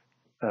of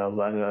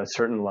a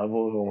certain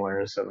level of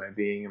awareness of my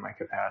being and my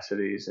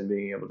capacities and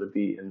being able to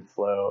be and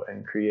flow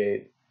and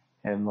create,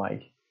 and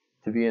like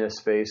to be in a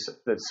space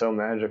that's so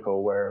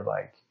magical where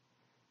like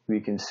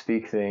we can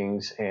speak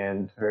things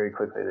and very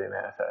quickly they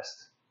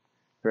manifest.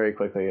 Very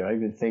quickly. I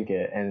even think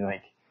it, and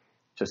like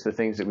just the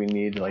things that we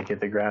need to like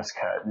get the grass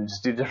cut and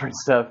just do different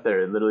stuff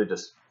there, it literally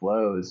just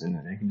flows, and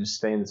I can just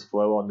stay in this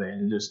flow all day,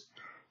 and just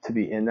to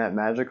be in that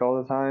magic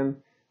all the time,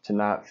 to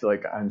not feel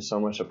like I'm so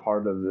much a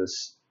part of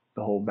this,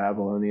 the whole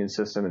Babylonian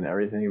system and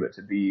everything, but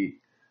to be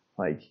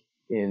like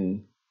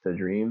in the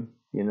dream,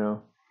 you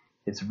know,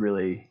 it's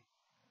really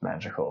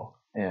magical.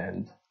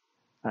 And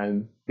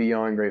I'm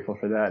beyond grateful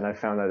for that. And I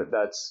found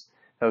that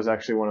was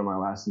actually one of my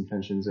last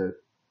intentions. That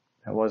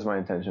was my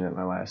intention at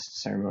my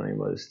last ceremony,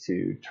 was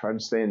to try to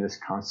stay in this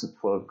constant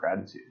flow of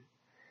gratitude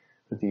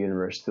with the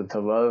universe, to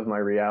love my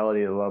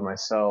reality, to love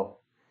myself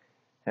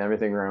and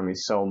everything around me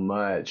so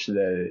much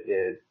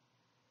that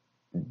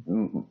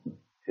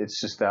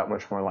it's just that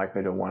much more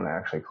likely to want to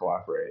actually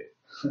cooperate.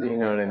 You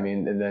know what I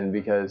mean? And then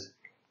because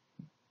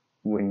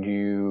when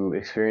you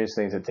experience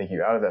things that take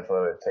you out of that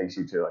flow, it takes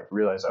you to like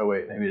realize, oh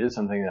wait, maybe it is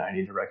something that I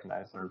need to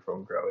recognize, learn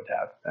from, grow,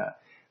 adapt that.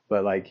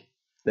 But like,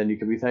 then you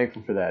can be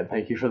thankful for that.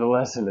 Thank you for the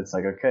lesson. It's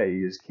like, okay,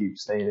 you just keep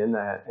staying in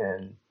that,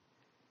 and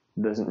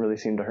it doesn't really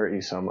seem to hurt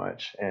you so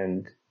much.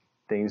 And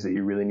things that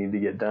you really need to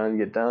get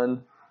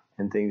done,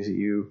 and things that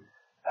you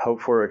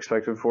hope for,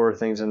 expected for,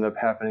 things end up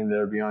happening that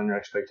are beyond your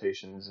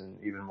expectations and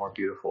even more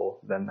beautiful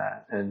than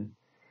that. And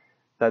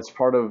that's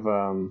part of,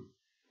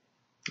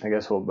 I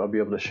guess I'll be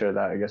able to share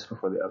that, I guess,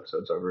 before the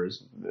episode's over,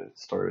 is the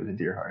story of the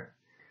deer heart.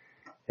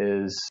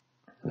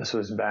 This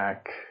was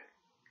back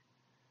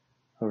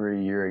over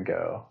a year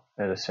ago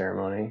at a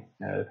ceremony,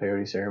 at a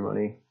peyote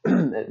ceremony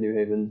at New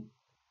Haven.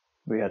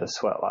 We had a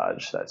sweat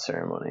lodge, that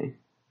ceremony,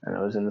 and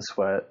I was in the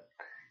sweat.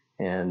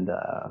 And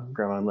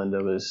Grandma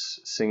Linda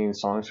was singing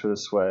songs for the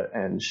sweat,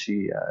 and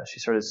she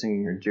started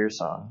singing her deer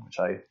song, which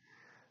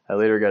I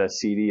later got a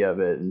CD of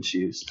it, and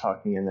she was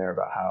talking in there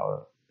about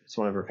how it's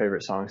one of her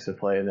favorite songs to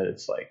play, and that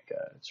it's like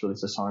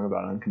it's a song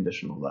about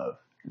unconditional love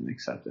and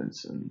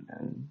acceptance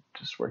and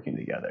just working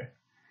together.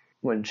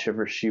 When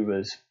she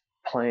was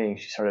playing,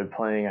 she started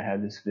playing, I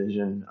had this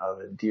vision of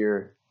a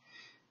deer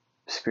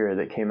spirit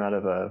that came out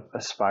of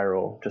a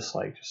spiral, just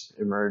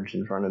emerged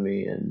in front of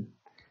me, and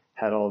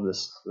had all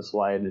this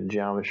light and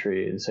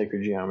geometry and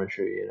sacred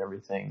geometry and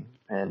everything.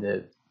 And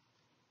it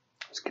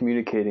was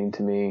communicating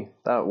to me,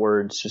 without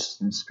words,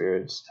 just in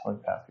spirits,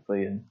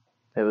 telepathically. And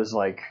it was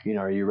like, you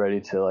know, are you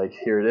ready to, like,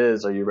 here it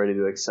is. Are you ready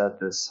to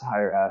accept this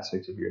higher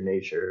aspect of your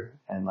nature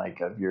and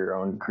like of your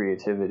own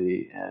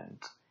creativity and,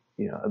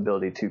 you know,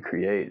 ability to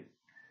create?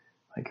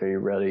 Like, are you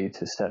ready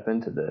to step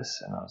into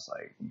this? And I was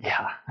like,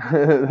 yeah.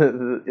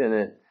 And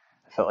I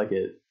felt like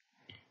it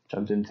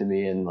jumped into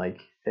me, and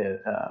like,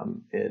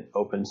 it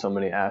opened so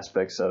many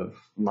aspects of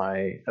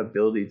my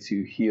ability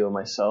to heal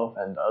myself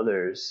and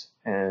others,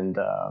 and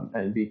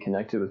be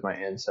connected with my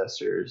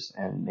ancestors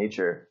and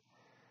nature.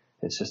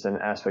 It's just an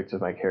aspect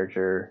of my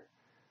character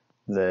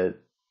that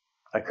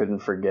I couldn't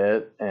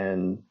forget,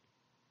 and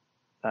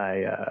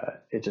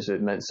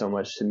it meant so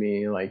much to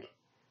me. Like,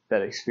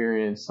 that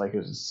experience, like, it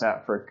was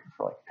sat for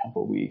like a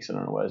couple of weeks, I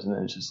don't know what it was, and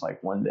then it's just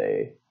like one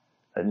day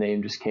that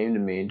name just came to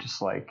me,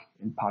 just like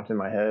it popped in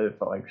my head. It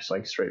felt like just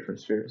like straight from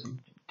spirit. It was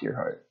like, dear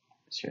heart,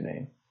 it's your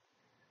name.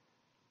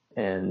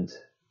 And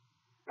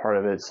part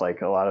of it's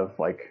like a lot of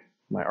like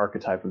my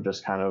archetype of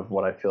just kind of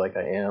what I feel like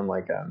I am.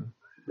 Like,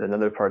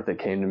 another part that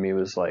came to me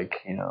was like,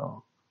 you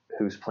know,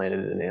 who's planted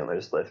and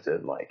antlers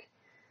lifted. Like,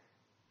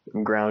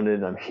 I'm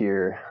grounded, I'm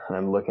here, and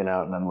I'm looking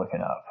out and I'm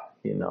looking up.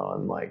 You know,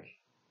 I'm like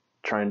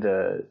trying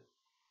to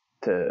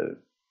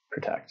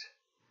protect.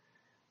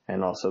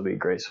 and also be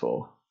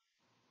graceful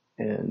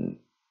in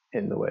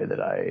the way that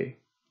I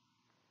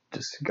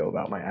just go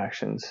about my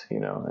actions,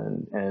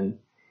 and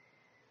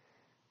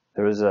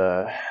there was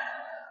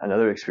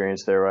another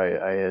experience there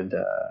where I had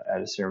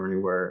at a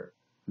ceremony where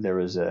there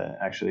was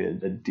actually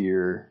a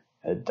deer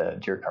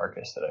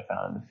carcass that I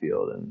found in the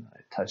field, and I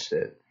touched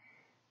it,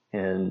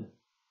 and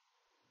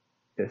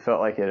it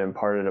felt like it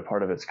imparted a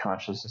part of its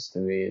consciousness to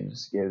me, and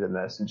just gave the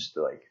message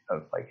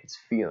of its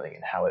feeling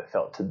and how it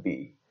felt to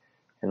be,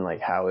 and like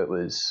how it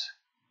was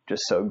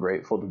just so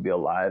grateful to be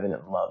alive, and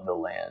it loved the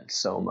land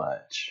so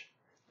much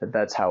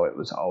that's how it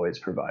was always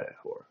provided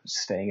for,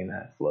 staying in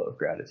that flow of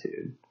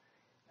gratitude.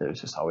 That it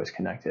was just always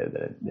connected,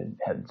 that it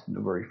had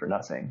to worry for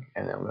nothing.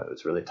 And then when it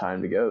was really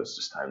time to go, it's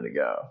just time to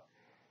go.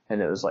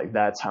 And it was like,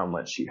 that's how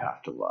much you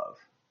have to love.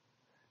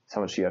 It's how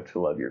much you have to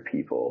love your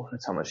people.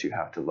 It's how much you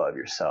have to love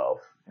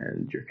yourself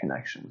and your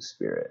connection with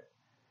spirit.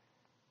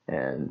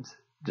 And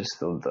just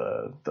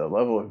the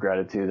level of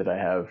gratitude that I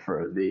have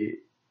for the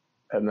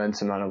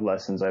immense amount of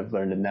lessons I've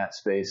learned in that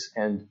space,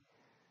 and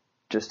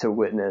just to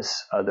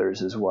witness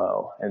others as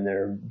well. And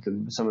they're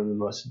some of the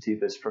most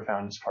deepest,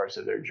 profoundest parts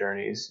of their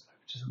journeys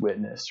just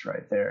witnessed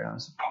right there. And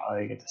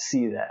I get to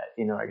see that,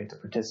 I get to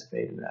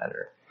participate in that,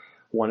 or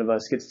one of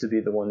us gets to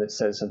be the one that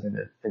says something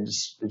that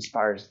just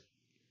inspires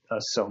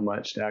us so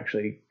much to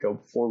actually go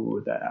forward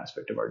with that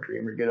aspect of our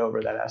dream, or get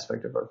over that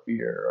aspect of our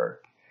fear,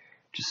 or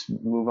just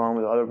move on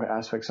with other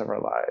aspects of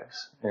our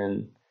lives.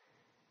 And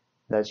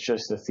that's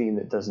just the theme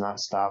that does not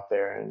stop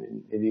there.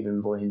 And it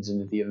even bleeds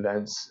into the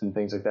events and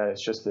things like that.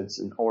 It's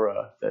an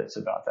aura that's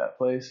about that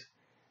place.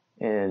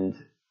 And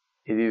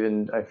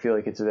I feel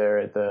like it's there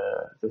at the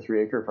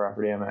 3-acre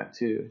property I'm at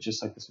too. It's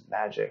just like this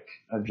magic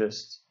of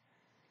just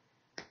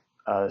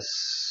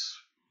us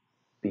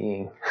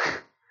being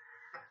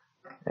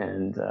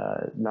and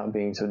not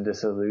being so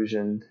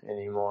disillusioned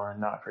anymore,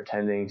 not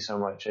pretending so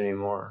much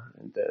anymore,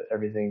 that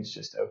everything's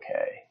just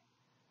okay,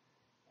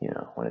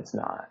 when it's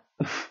not.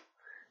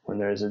 When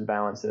there's a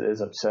balance that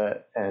is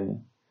upset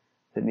and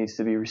it needs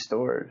to be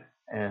restored.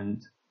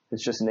 And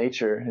it's just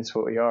nature. It's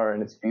what we are,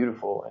 and it's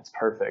beautiful. It's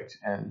perfect,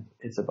 and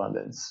it's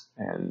abundance,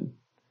 and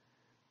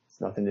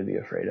it's nothing to be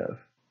afraid of.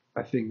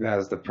 I think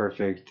that's the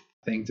perfect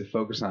thing to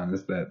focus on,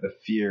 is that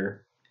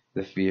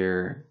the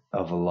fear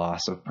of a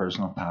loss of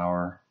personal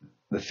power,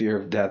 the fear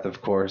of death,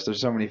 of course.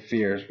 There's so many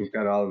fears. We've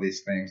got all of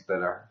these things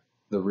that are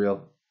the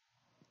real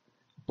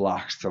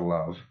blocks to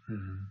love,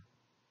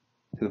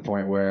 to the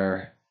point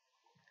where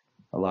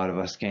a lot of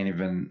us can't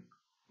even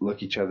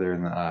look each other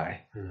in the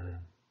eye,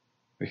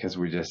 because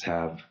we just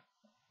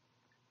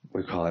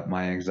we call it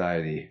my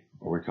anxiety,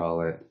 or we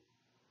call it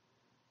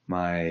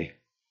my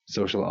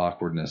social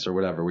awkwardness, or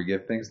whatever. We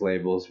give things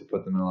labels, we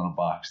put them in a little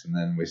box, and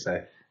then we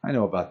say, I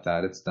know about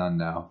that, it's done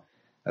now,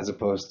 as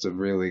opposed to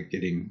really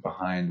getting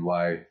behind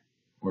why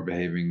we're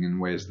behaving in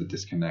ways that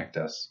disconnect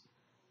us.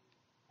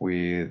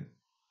 We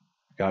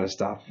got to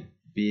stop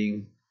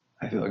being,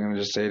 I feel like I'm going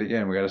to just say it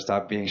again, we got to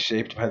stop being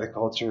shaped by the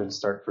culture and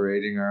start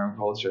creating our own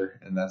culture.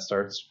 And that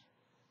starts,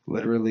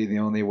 literally the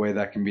only way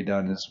that can be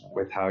done is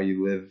with how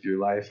you live your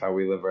life, how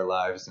we live our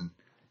lives. And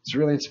it's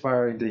really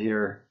inspiring to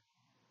hear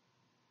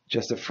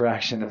just a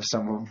fraction of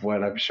some of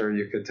what I'm sure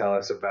you could tell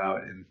us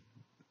about and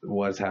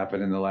what's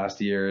happened in the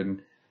last year.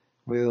 And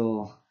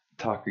we'll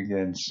talk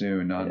again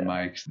soon on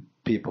mics.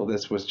 People,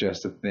 this was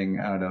just a thing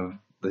out of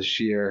the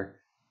sheer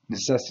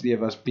necessity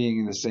of us being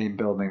in the same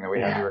building that we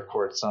had to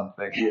record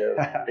something.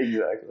 Yeah,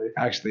 exactly.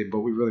 Actually, but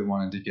we really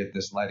wanted to get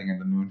this Lighting of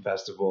the Moon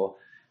Festival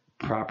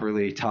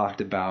properly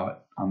talked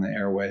about on the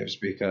airwaves,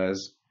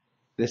 because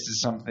this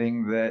is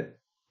something that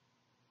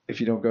if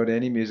you don't go to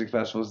any music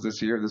festivals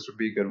this year, this would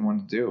be a good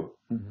one to do.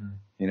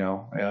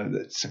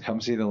 So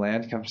come see the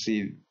land, come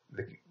see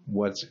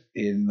what's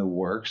in the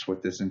works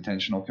with this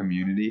intentional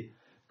community.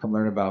 Come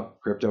learn about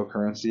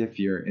cryptocurrency. If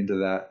you're into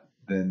that,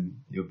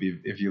 then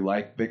if you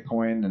like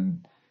Bitcoin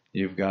and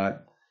you've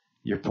got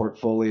your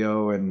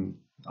portfolio and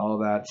all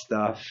that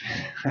stuff,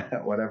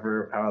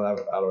 whatever, I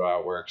don't know how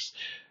it works.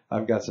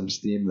 I've got some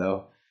steam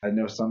though. I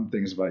know some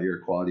things about your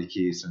equality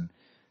keys and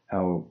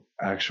how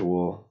it's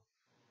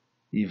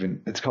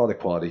called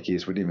equality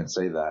keys. We didn't even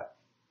say that,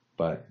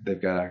 but they've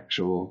got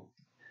actual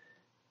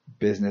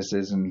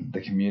businesses in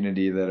the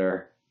community that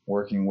are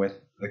working with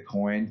the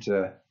coin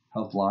to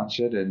help launch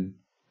it. And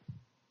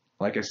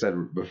like I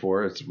said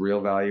before, it's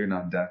real value,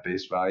 not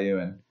debt-based value.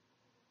 And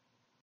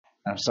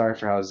I'm sorry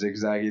for how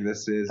zigzaggy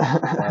this is.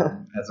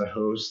 As a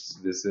host,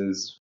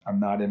 I'm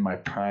not in my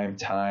prime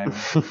time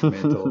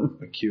mental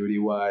acuity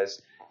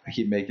wise. I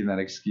keep making that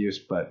excuse,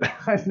 but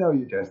I know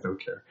you guys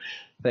don't care.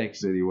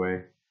 Thanks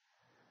anyway.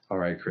 All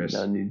right, Chris.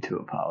 No need to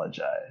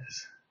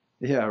apologize.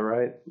 Yeah,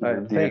 right.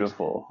 You're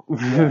beautiful.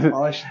 Yeah,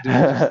 all I should do is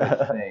just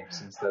say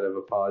thanks instead of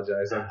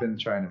apologize. I've been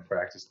trying to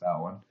practice that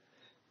one.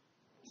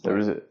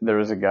 There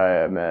was a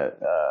guy I met,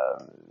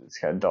 this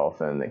guy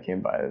Dolphin, that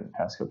came by the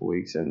past couple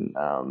weeks, and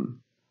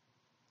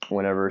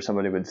whenever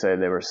somebody would say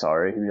they were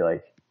sorry, he'd be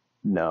like,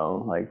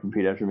 no, like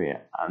repeat after me,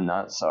 I'm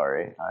not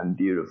sorry, I'm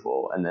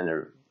beautiful. And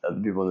then other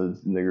people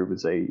in the group would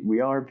say, "We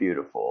are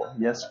beautiful."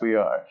 Yes, we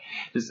are.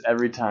 Just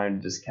every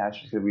time, just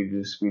catch because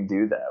we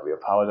do that. We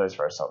apologize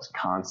for ourselves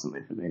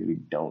constantly for things we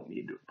don't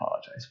need to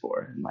apologize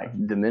for, and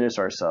like diminish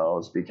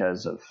ourselves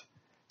because of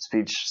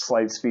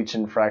slight speech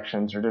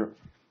infractions or.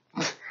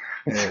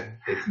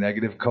 It's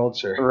negative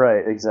culture.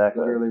 Right.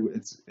 Exactly. Literally,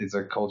 it's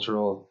a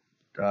cultural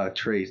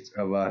trait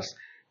of us.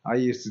 I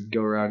used to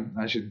go around.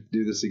 I should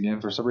do this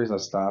again. For some reason, I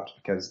stopped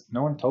because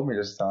no one told me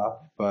to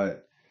stop,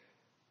 but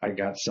I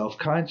got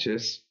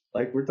self-conscious,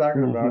 like we're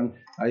talking about.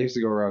 I used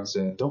to go around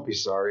saying, "Don't be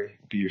sorry,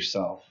 be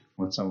yourself,"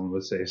 when someone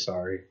would say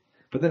sorry.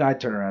 But then I'd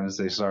turn around and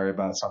say sorry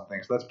about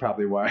something. So that's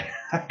probably why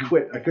I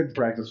quit. I couldn't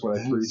practice what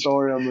I preached.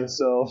 Sorry on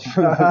myself.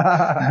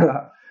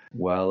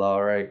 Well,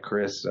 all right,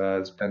 Chris.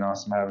 It's been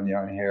awesome having you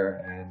on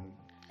here, and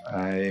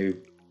I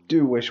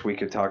do wish we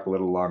could talk a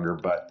little longer,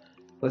 but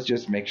let's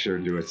just make sure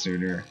to do it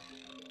sooner.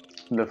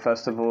 The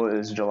festival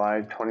is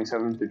July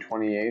 27th through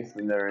 28th,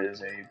 and there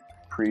is a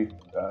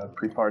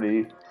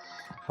pre-party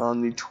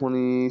on the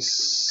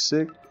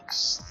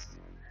 26th.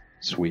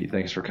 Sweet.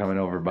 Thanks for coming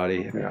over,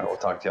 buddy. Yeah, we'll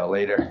talk to y'all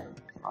later.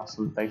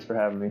 Awesome. Thanks for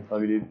having me.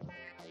 Love you, dude.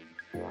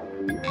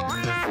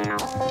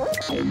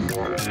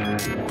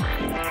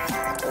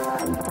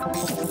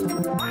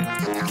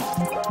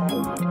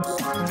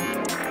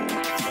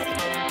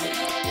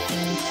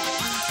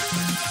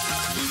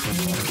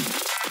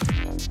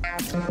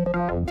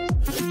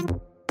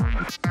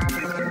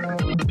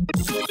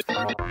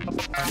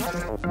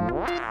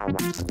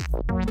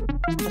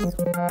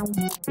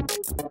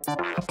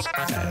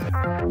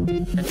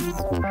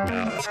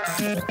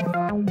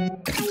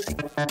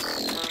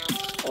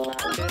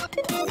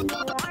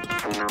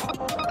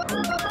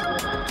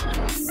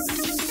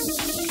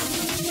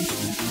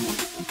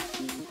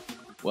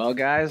 Well,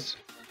 guys,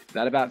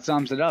 that about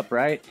sums it up,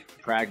 right?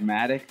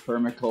 Pragmatic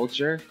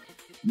permaculture,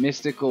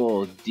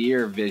 mystical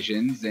deer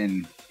visions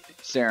and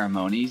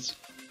ceremonies.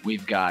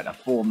 We've got a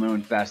full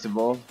moon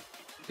festival.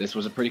 This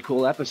was a pretty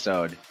cool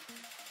episode.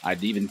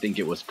 I'd even think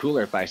it was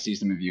cooler if I see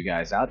some of you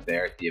guys out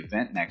there at the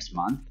event next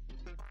month.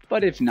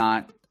 But if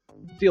not,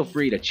 feel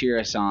free to cheer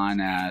us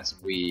on as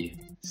we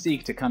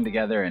seek to come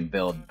together and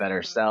build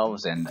better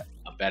selves and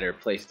a better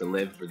place to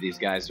live for these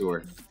guys who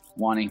are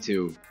wanting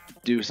to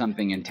do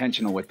something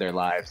intentional with their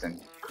lives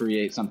and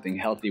create something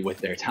healthy with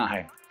their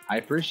time. I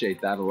appreciate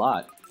that a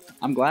lot.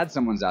 I'm glad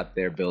someone's out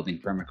there building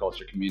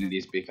permaculture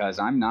communities because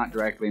I'm not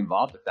directly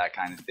involved with that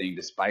kind of thing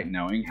despite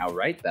knowing how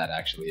right that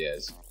actually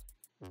is.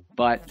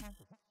 But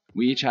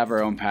we each have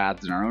our own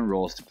paths and our own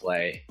roles to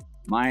play.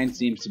 Mine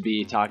seems to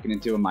be talking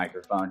into a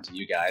microphone to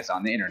you guys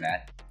on the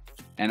internet,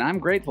 and I'm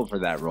grateful for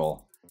that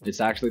role.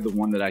 It's actually the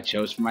one that I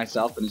chose for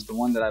myself, and it's the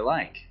one that I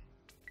like.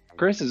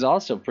 Chris is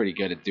also pretty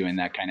good at doing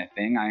that kind of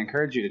thing. I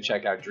encourage you to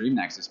check out Dream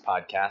Nexus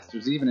podcast.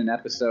 There's even an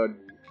episode,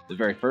 the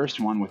very first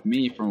one with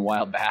me from a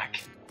while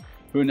back.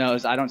 Who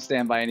knows? I don't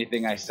stand by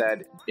anything I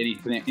said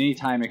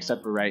anytime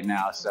except for right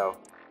now, so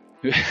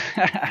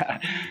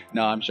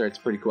no, I'm sure it's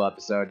a pretty cool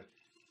episode.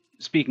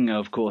 Speaking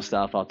of cool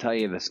stuff, I'll tell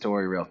you the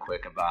story real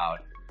quick about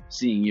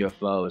seeing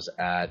UFOs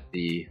at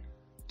the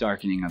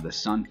Darkening of the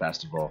Sun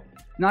Festival.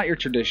 Not your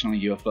traditional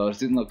UFOs,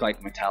 didn't look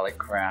like metallic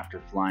craft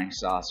or flying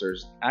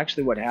saucers.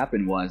 Actually, what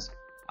happened was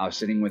I was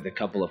sitting with a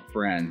couple of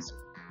friends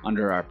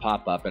under our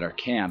pop-up at our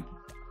camp,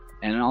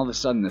 and all of a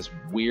sudden this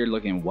weird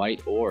looking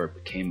white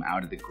orb came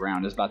out of the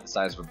ground. It was about the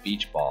size of a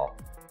beach ball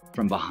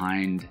from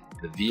behind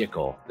the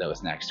vehicle that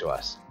was next to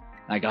us.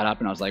 And I got up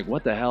and I was like,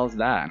 what the hell is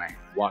that? And I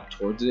walked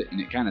towards it and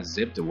it kind of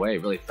zipped away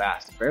really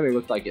fast. It barely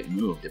looked like it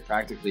moved. It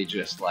practically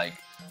just like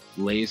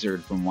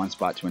lasered from one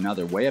spot to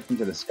another, way up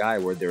into the sky,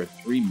 where there were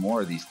 3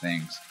 more of these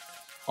things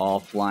all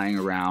flying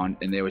around,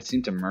 and they would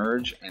seem to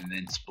merge and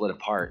then split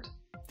apart.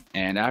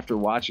 And after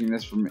watching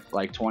this for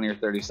like 20 or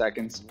 30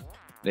 seconds,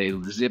 they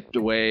zipped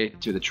away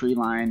to the tree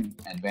line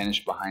and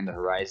vanished behind the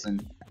horizon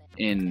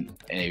in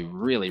a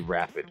really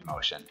rapid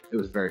motion. It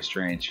was very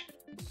strange.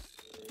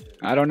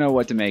 I don't know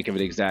what to make of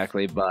it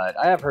exactly, but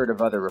I have heard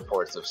of other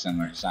reports of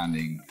similar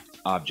sounding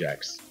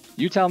objects.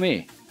 You tell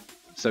me.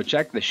 So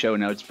check the show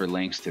notes for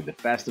links to the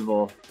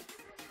festival,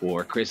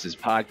 or Chris's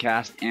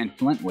podcast, and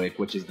Flintwick,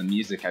 which is the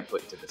music I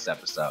put into this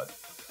episode.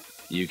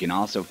 You can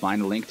also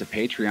find a link to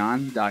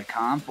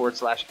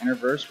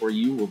patreon.com/InnerVerse, where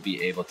you will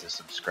be able to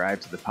subscribe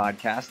to the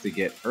podcast to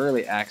get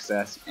early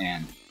access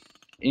and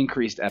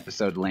increased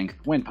episode length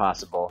when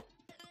possible.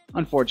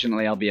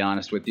 Unfortunately, I'll be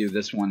honest with you,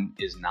 this one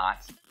is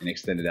not an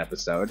extended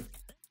episode,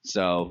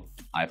 so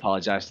I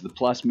apologize to the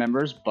Plus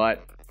members,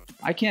 but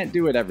I can't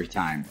do it every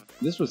time.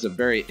 This was a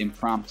very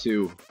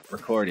impromptu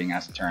recording,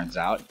 as it turns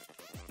out,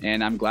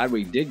 and I'm glad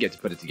we did get to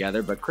put it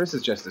together, but Chris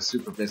is just a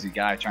super busy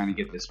guy trying to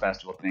get this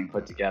festival thing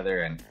put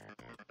together, and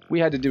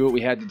we had to do what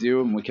we had to do,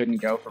 and we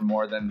couldn't go for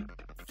more than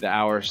the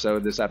hour or so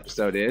this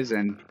episode is,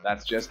 and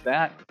that's just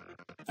that.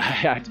 I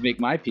had to make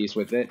my peace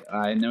with it.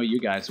 I know you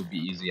guys will be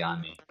easy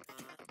on me.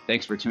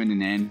 Thanks for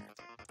tuning in,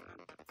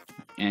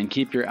 and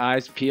keep your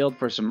eyes peeled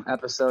for some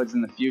episodes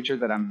in the future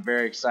that I'm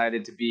very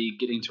excited to be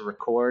getting to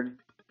record.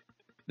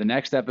 The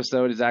next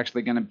episode is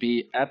actually going to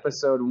be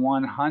episode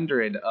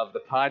 100 of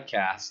the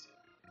podcast.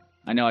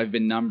 I know I've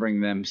been numbering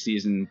them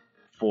season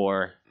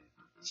 4,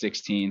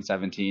 16,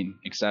 17,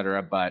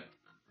 etc. But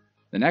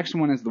the next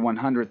one is the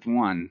 100th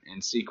one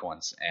in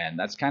sequence, and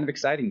that's kind of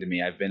exciting to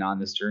me. I've been on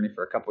this journey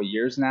for a couple of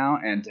years now,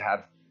 and to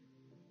have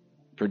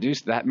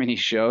produced that many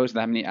shows,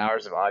 that many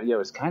hours of audio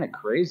is kind of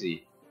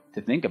crazy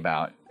to think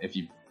about if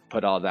you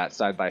put all that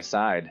side by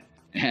side.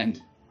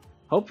 And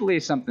hopefully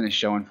something is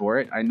showing for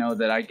it. I know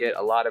that I get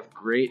a lot of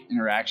great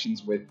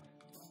interactions with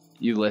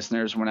you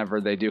listeners whenever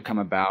they do come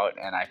about,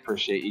 and I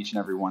appreciate each and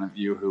every one of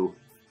you who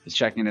is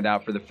checking it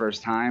out for the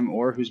first time,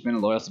 or who's been a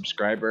loyal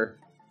subscriber,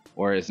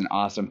 or is an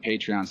awesome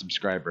Patreon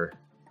subscriber.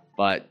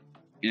 But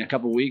in a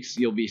couple weeks,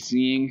 you'll be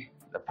seeing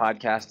the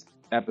podcast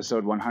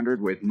episode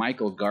 100 with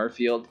Michael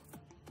Garfield,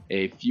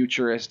 a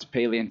futurist,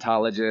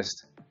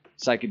 paleontologist,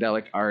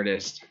 psychedelic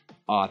artist,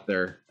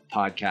 author,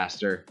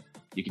 podcaster.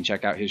 You can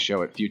check out his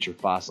show at Future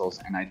Fossils,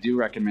 and I do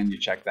recommend you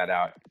check that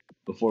out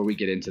before we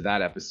get into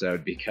that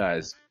episode,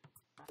 because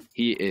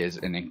he is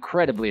an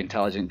incredibly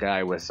intelligent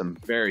guy with some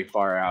very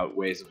far out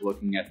ways of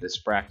looking at this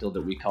fractal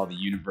that we call the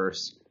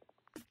universe.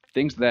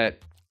 Things that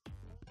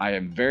I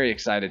am very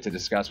excited to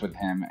discuss with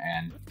him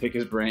and pick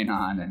his brain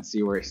on and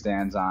see where he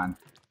stands on.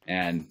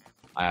 And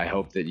I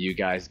hope that you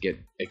guys get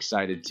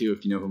excited too.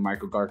 If you know who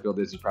Michael Garfield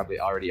is, you probably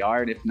already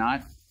are. And if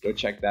not, go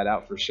check that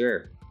out for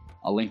sure.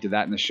 I'll link to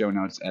that in the show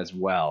notes as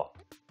well.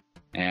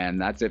 And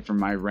that's it for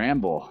my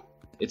ramble.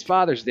 It's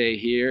Father's Day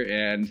here,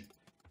 and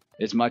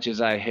as much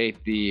as I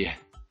hate the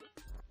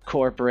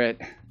corporate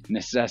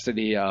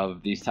necessity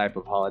of these type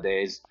of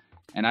holidays,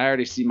 and I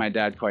already see my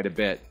dad quite a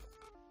bit,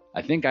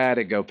 I think I had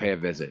to go pay a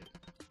visit,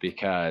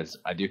 because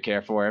I do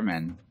care for him,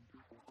 and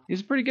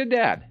he's a pretty good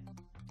dad.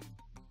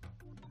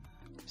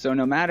 So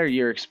no matter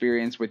your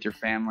experience with your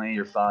family,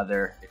 your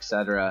father,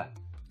 etc.,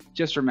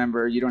 just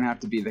remember, you don't have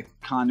to be the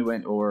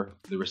conduit or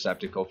the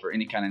receptacle for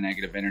any kind of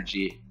negative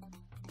energy.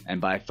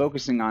 And by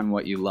focusing on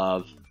what you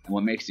love and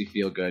what makes you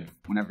feel good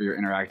whenever you're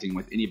interacting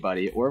with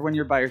anybody, or when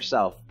you're by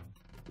yourself,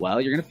 well,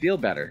 you're going to feel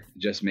better.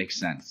 It just makes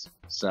sense.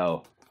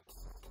 So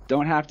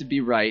don't have to be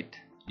right.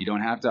 You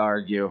don't have to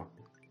argue.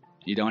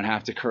 You don't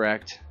have to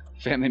correct.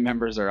 Family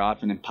members are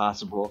often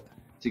impossible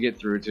to get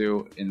through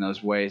to in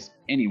those ways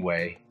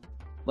anyway.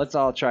 Let's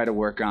all try to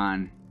work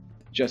on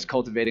just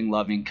cultivating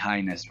loving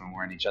kindness when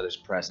we're in each other's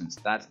presence.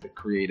 That's the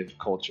creative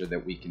culture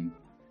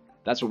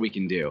that's what we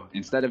can do.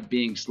 Instead of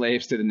being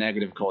slaves to the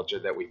negative culture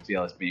that we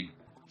feel is being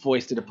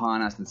foisted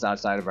upon us that's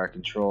outside of our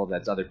control,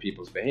 that's other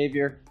people's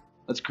behavior,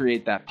 let's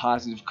create that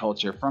positive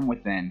culture from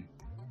within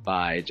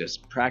by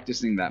just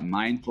practicing that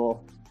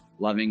mindful,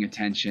 loving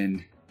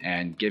attention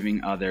and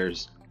giving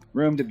others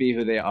room to be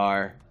who they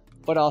are,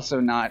 but also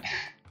not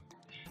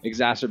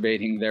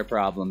exacerbating their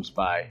problems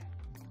by,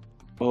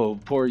 oh,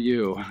 poor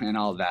you, and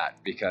all that,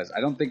 because I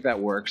don't think that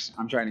works.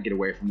 I'm trying to get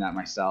away from that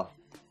myself.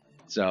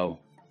 So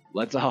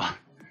let's all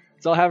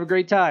have a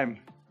great time,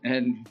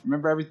 and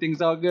remember,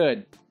 everything's all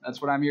good.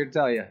 That's what I'm here to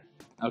tell you.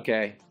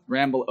 Okay,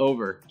 ramble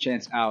over,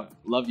 chance out.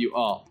 Love you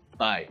all.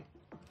 Bye.